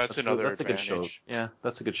 Yeah. So that's another advantage. A good show. Yeah,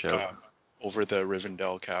 that's a good show. Over the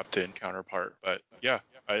Rivendell captain counterpart. But yeah,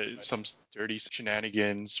 some dirty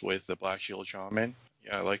shenanigans with the Black Shield Shaman.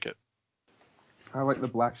 Yeah, I like it. I like the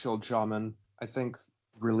Black Shield Shaman. I think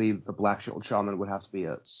really the Black Shield Shaman would have to be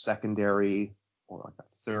a secondary or like a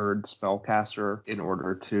third spellcaster in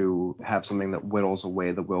order to have something that whittles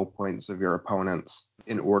away the will points of your opponents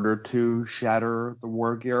in order to shatter the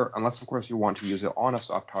war gear, unless of course you want to use it on a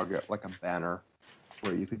soft target like a banner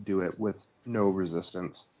where you could do it with no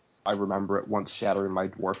resistance. I remember it once shattering my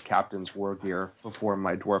dwarf captain's war gear before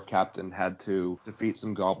my dwarf captain had to defeat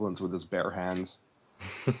some goblins with his bare hands.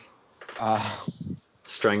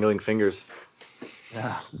 Strangling fingers.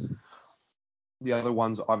 Yeah. The other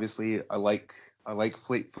ones, obviously, I like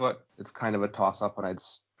Fleetfoot. It's kind of a toss-up, and I'd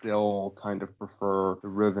still kind of prefer the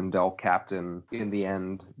Rivendell captain in the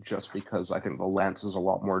end, just because I think the lance is a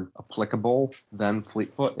lot more applicable than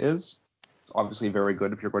Fleetfoot is. It's obviously very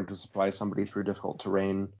good if you're going to supply somebody through difficult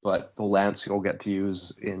terrain, but the lance you'll get to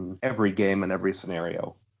use in every game and every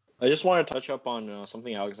scenario. I just want to touch up on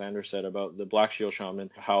something Alexander said about the Black Shield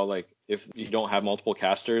Shaman, how like if you don't have multiple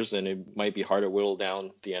casters, then it might be hard to whittle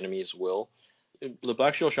down the enemy's will. The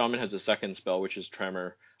Black Shield Shaman has a second spell, which is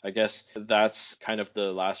Tremor. I guess that's kind of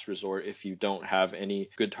the last resort if you don't have any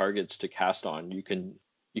good targets to cast on. You can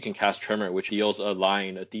cast Tremor, which deals a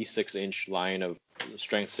D6-inch line of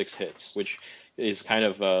strength 6 hits, which is kind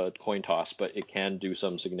of a coin toss, but it can do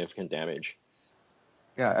some significant damage.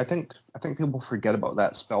 Yeah, I think people forget about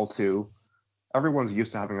that spell too. Everyone's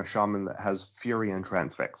used to having a shaman that has Fury and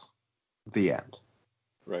Transfix. The end.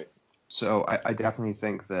 Right. So I definitely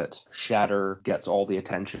think that Shatter gets all the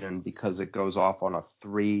attention because it goes off on a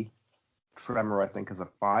 3. Tremor, I think, is a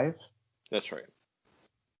 5. That's right.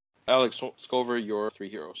 Alex, let's go over your 3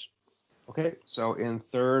 heroes. Okay, so in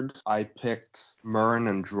third, I picked Murren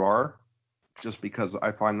and Drar, just because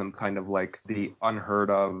I find them kind of like the unheard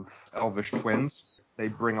of Elvish twins. They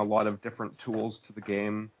bring a lot of different tools to the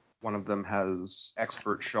game. One of them has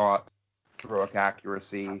Expert Shot, Heroic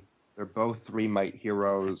Accuracy. They're both 3 Might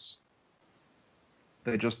heroes.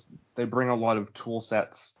 They bring a lot of tool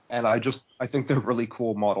sets, and I think they're really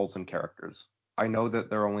cool models and characters. I know that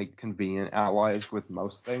they're only convenient allies with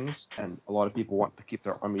most things, and a lot of people want to keep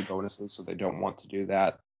their army bonuses, so they don't want to do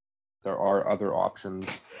that. There are other options.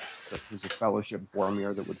 There's a Fellowship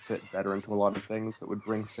Boromir that would fit better into a lot of things that would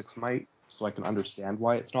bring 6 Might, so I can understand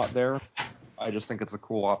why it's not there. I just think it's a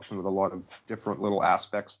cool option with a lot of different little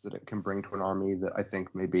aspects that it can bring to an army that I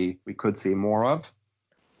think maybe we could see more of.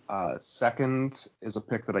 Second is a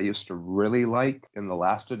pick that I used to really like in the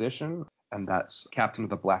last edition, and that's Captain of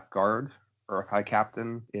the Black Guard, Uruk-hai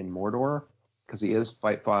Captain in Mordor, because he is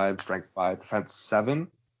Fight 5, Strength 5, Defense 7.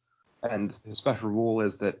 And his special rule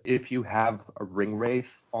is that if you have a Ring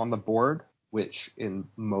Wraith on the board, which in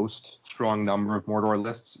most strong number of Mordor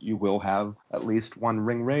lists you will have at least one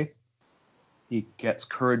Ring Wraith, he gets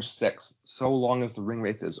Courage 6 so long as the Ring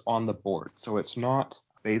Wraith is on the board. So it's not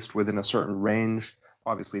based within a certain range.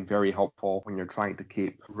 Obviously very helpful when you're trying to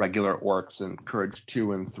keep regular orcs and Courage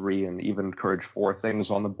 2 and 3 and even Courage 4 things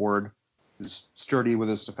on the board. He's sturdy with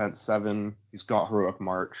his Defense 7. He's got Heroic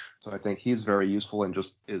March. So I think he's very useful and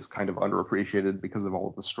just is kind of underappreciated because of all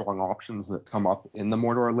of the strong options that come up in the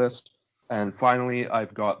Mordor list. And finally,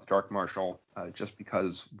 I've got the Dark Marshal, just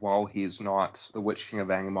because while he's not the Witch King of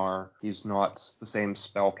Angmar, he's not the same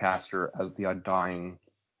spellcaster as the Undying.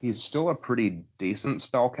 He's still a pretty decent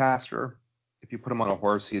spellcaster. If you put him on a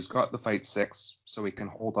horse, he's got the Fight 6, so he can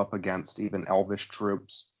hold up against even Elvish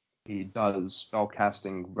troops. He does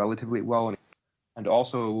spellcasting relatively well, and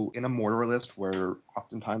also in a Mordor list where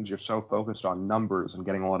oftentimes you're so focused on numbers and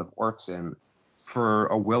getting a lot of orcs in, for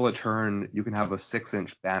a will a turn, you can have a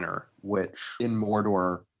 6-inch banner, which in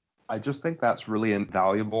Mordor, I just think that's really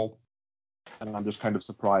invaluable. And I'm just kind of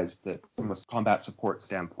surprised that from a combat support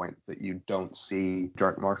standpoint that you don't see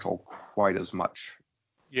Dark Marshal quite as much.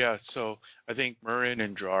 Yeah, so I think Murren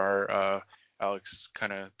and Drar, Alex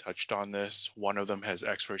kind of touched on this. One of them has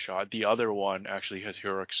Expert Shot. The other one actually has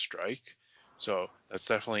Heroic Strike. So that's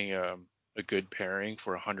definitely a good pairing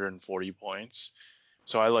for 140 points.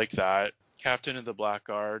 So I like that. Captain of the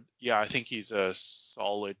Blackguard, yeah, I think he's a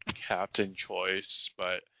solid captain choice,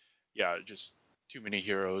 but yeah, just too many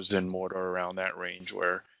heroes in Mordor around that range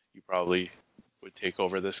where you probably would take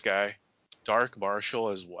over this guy. Dark Marshal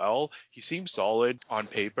as well. He seems solid on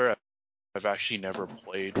paper. I've actually never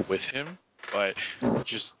played with him, but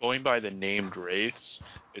just going by the named wraiths,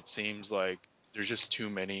 it seems like there's just too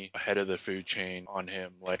many ahead of the food chain on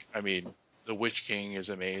him. Like, I mean, the Witch King is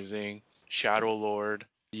amazing. Shadow Lord,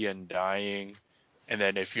 the Undying, and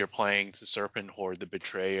then if you're playing the Serpent Horde, the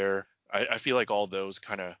Betrayer, I feel like all those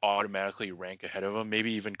kind of automatically rank ahead of him.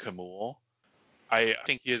 Maybe even Khamûl. I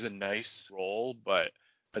think he has a nice role, but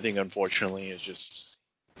I think unfortunately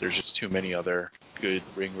there's just too many other good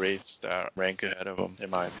ring wraiths that rank ahead of him, in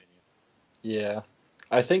my opinion. Yeah,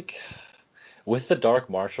 I think with the Dark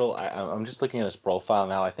Marshal, I'm just looking at his profile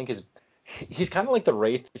now. I think he's kind of like the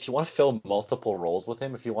Wraith. If you want to fill multiple roles with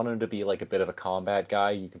him, if you want him to be like a bit of a combat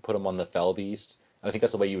guy, you can put him on the Fell Beast. And I think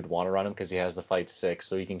that's the way you would want to run him because he has the Fight 6,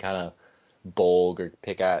 so you can kind of bulk or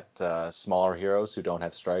pick at smaller heroes who don't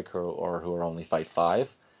have Strike or who are only Fight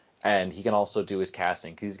 5. And he can also do his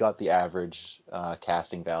casting because he's got the average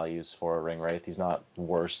casting values for a Ring Wraith. He's not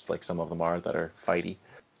worse like some of them are that are fighty.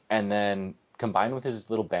 And then combined with his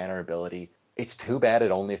little banner ability, it's too bad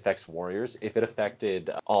it only affects warriors. If it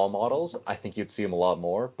affected all models, I think you'd see him a lot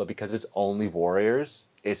more. But because it's only warriors,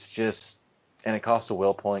 it's just, and it costs a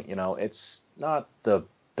will point, it's not the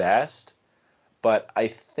best. But I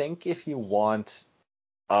think if you want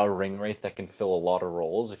a Ring Wraith that can fill a lot of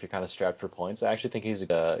roles, if you're kind of strapped for points, I actually think he's a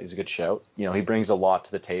good shout. He brings a lot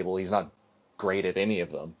to the table. He's not great at any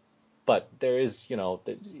of them. But there is,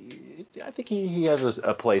 I think he has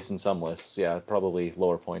a place in some lists. Yeah, probably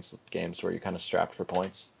lower points games where you're kind of strapped for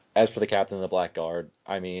points. As for the Captain of the Black Guard,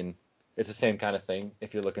 I mean, it's the same kind of thing.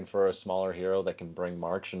 If you're looking for a smaller hero that can bring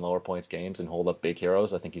March in lower points games and hold up big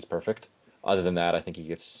heroes, I think he's perfect. Other than that, I think he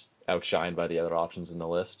gets outshined by the other options in the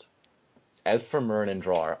list. As for Murn and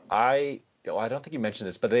Draar, I don't think you mentioned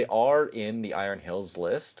this, but they are in the Iron Hills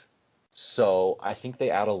list. So I think they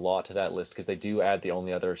add a lot to that list because they do add the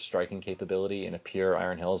only other striking capability in a pure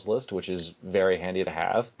Iron Hills list, which is very handy to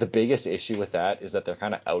have. The biggest issue with that is that they're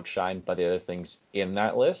kind of outshined by the other things in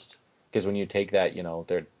that list. Because when you take that,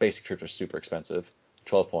 their basic troops are super expensive,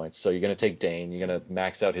 12 points. So you're going to take Dane, you're going to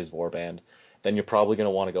max out his warband. Then you're probably going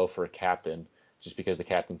to want to go for a captain, just because the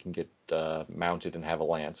captain can get mounted and have a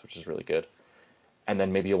lance, which is really good. And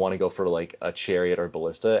then maybe you want to go for like a chariot or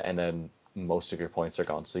ballista, and then most of your points are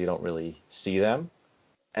gone, so you don't really see them.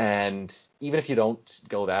 And even if you don't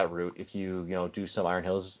go that route, if you do some Iron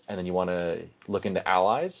Hills and then you want to look into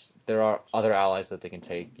allies, there are other allies that they can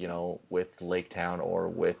take, with Lake Town or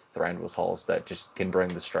with Thranduil's Halls that just can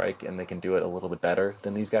bring the strike, and they can do it a little bit better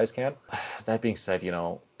than these guys can. That being said,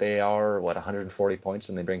 they are 140 points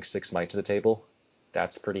and they bring 6 might to the table.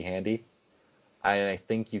 That's pretty handy. I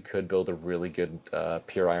think you could build a really good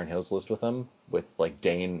pure Iron Hills list with them, with like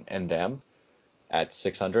Dane and them at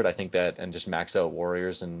 600. I think that, and just max out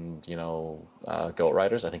warriors and goat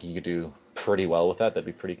riders. I think you could do pretty well with that. That'd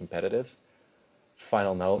be pretty competitive.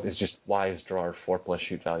 Final note is just, why is Draar 4+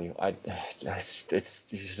 shoot value? It's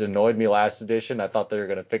just annoyed me last edition. I thought they were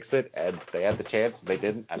gonna fix it, and they had the chance, they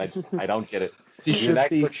didn't, and I don't get it. He He's should an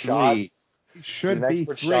expert be shot. three. He should He's an be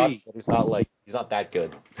expert three. shot, but he's not that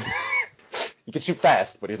good. He can shoot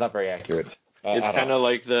fast, but he's not very accurate. It's I don't kind know. of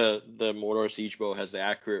like the Mordor Siege Bow has the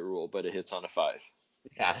accurate rule, but it hits on a 5.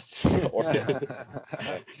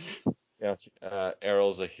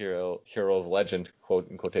 Errol's a hero of legend,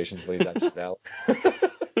 quote in quotations, but he's actually valid.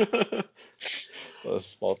 Those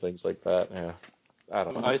small things like that. Yeah, I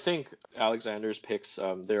don't know. I think Alexander's picks,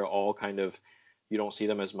 they're all kind of, you don't see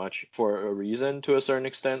them as much for a reason to a certain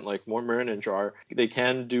extent. Like Murn and Draar, they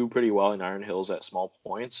can do pretty well in Iron Hills at small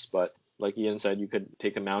points, but like Ian said, you could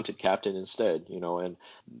take a mounted captain instead, and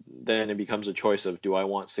then it becomes a choice of, do I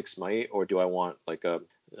want 6 might or do I want like a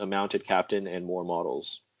mounted captain and more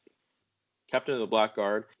models? Captain of the Black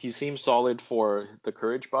Guard, he seems solid for the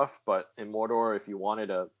courage buff, but in Mordor, if you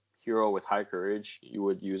wanted a hero with high courage, you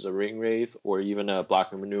would use a Ring Wraith or even a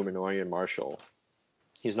Black Numenorean Marshal.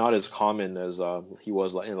 He's not as common as he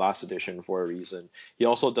was in last edition for a reason. He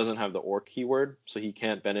also doesn't have the Orc keyword, so he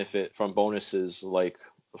can't benefit from bonuses like,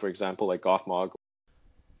 for example, like Gothmog.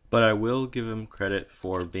 But I will give him credit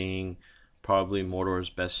for being probably Mordor's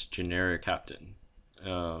best generic captain.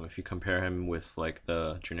 If you compare him with like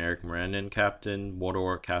the generic Morannon captain,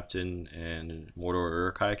 Mordor captain, and Mordor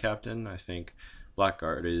Uruk-hai captain, I think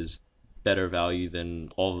Blackguard is better value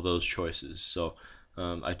than all of those choices. So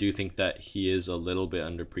I do think that he is a little bit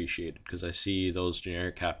underappreciated because I see those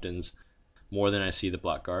generic captains more than I see the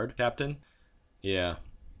Blackguard captain. Yeah.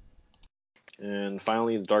 And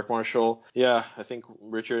finally, the Dark Marshal. Yeah, I think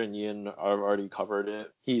Richard and Ian have already covered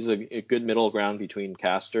it. He's a good middle ground between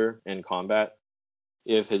caster and combat.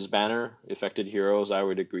 If his banner affected heroes, I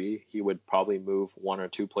would agree. He would probably move 1 or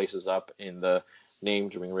 2 places up in the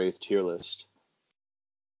named Ring Wraith tier list.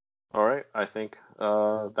 All right, I think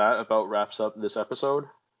that about wraps up this episode.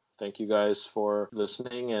 Thank you guys for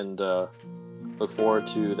listening, and look forward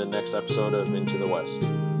to the next episode of Into the West.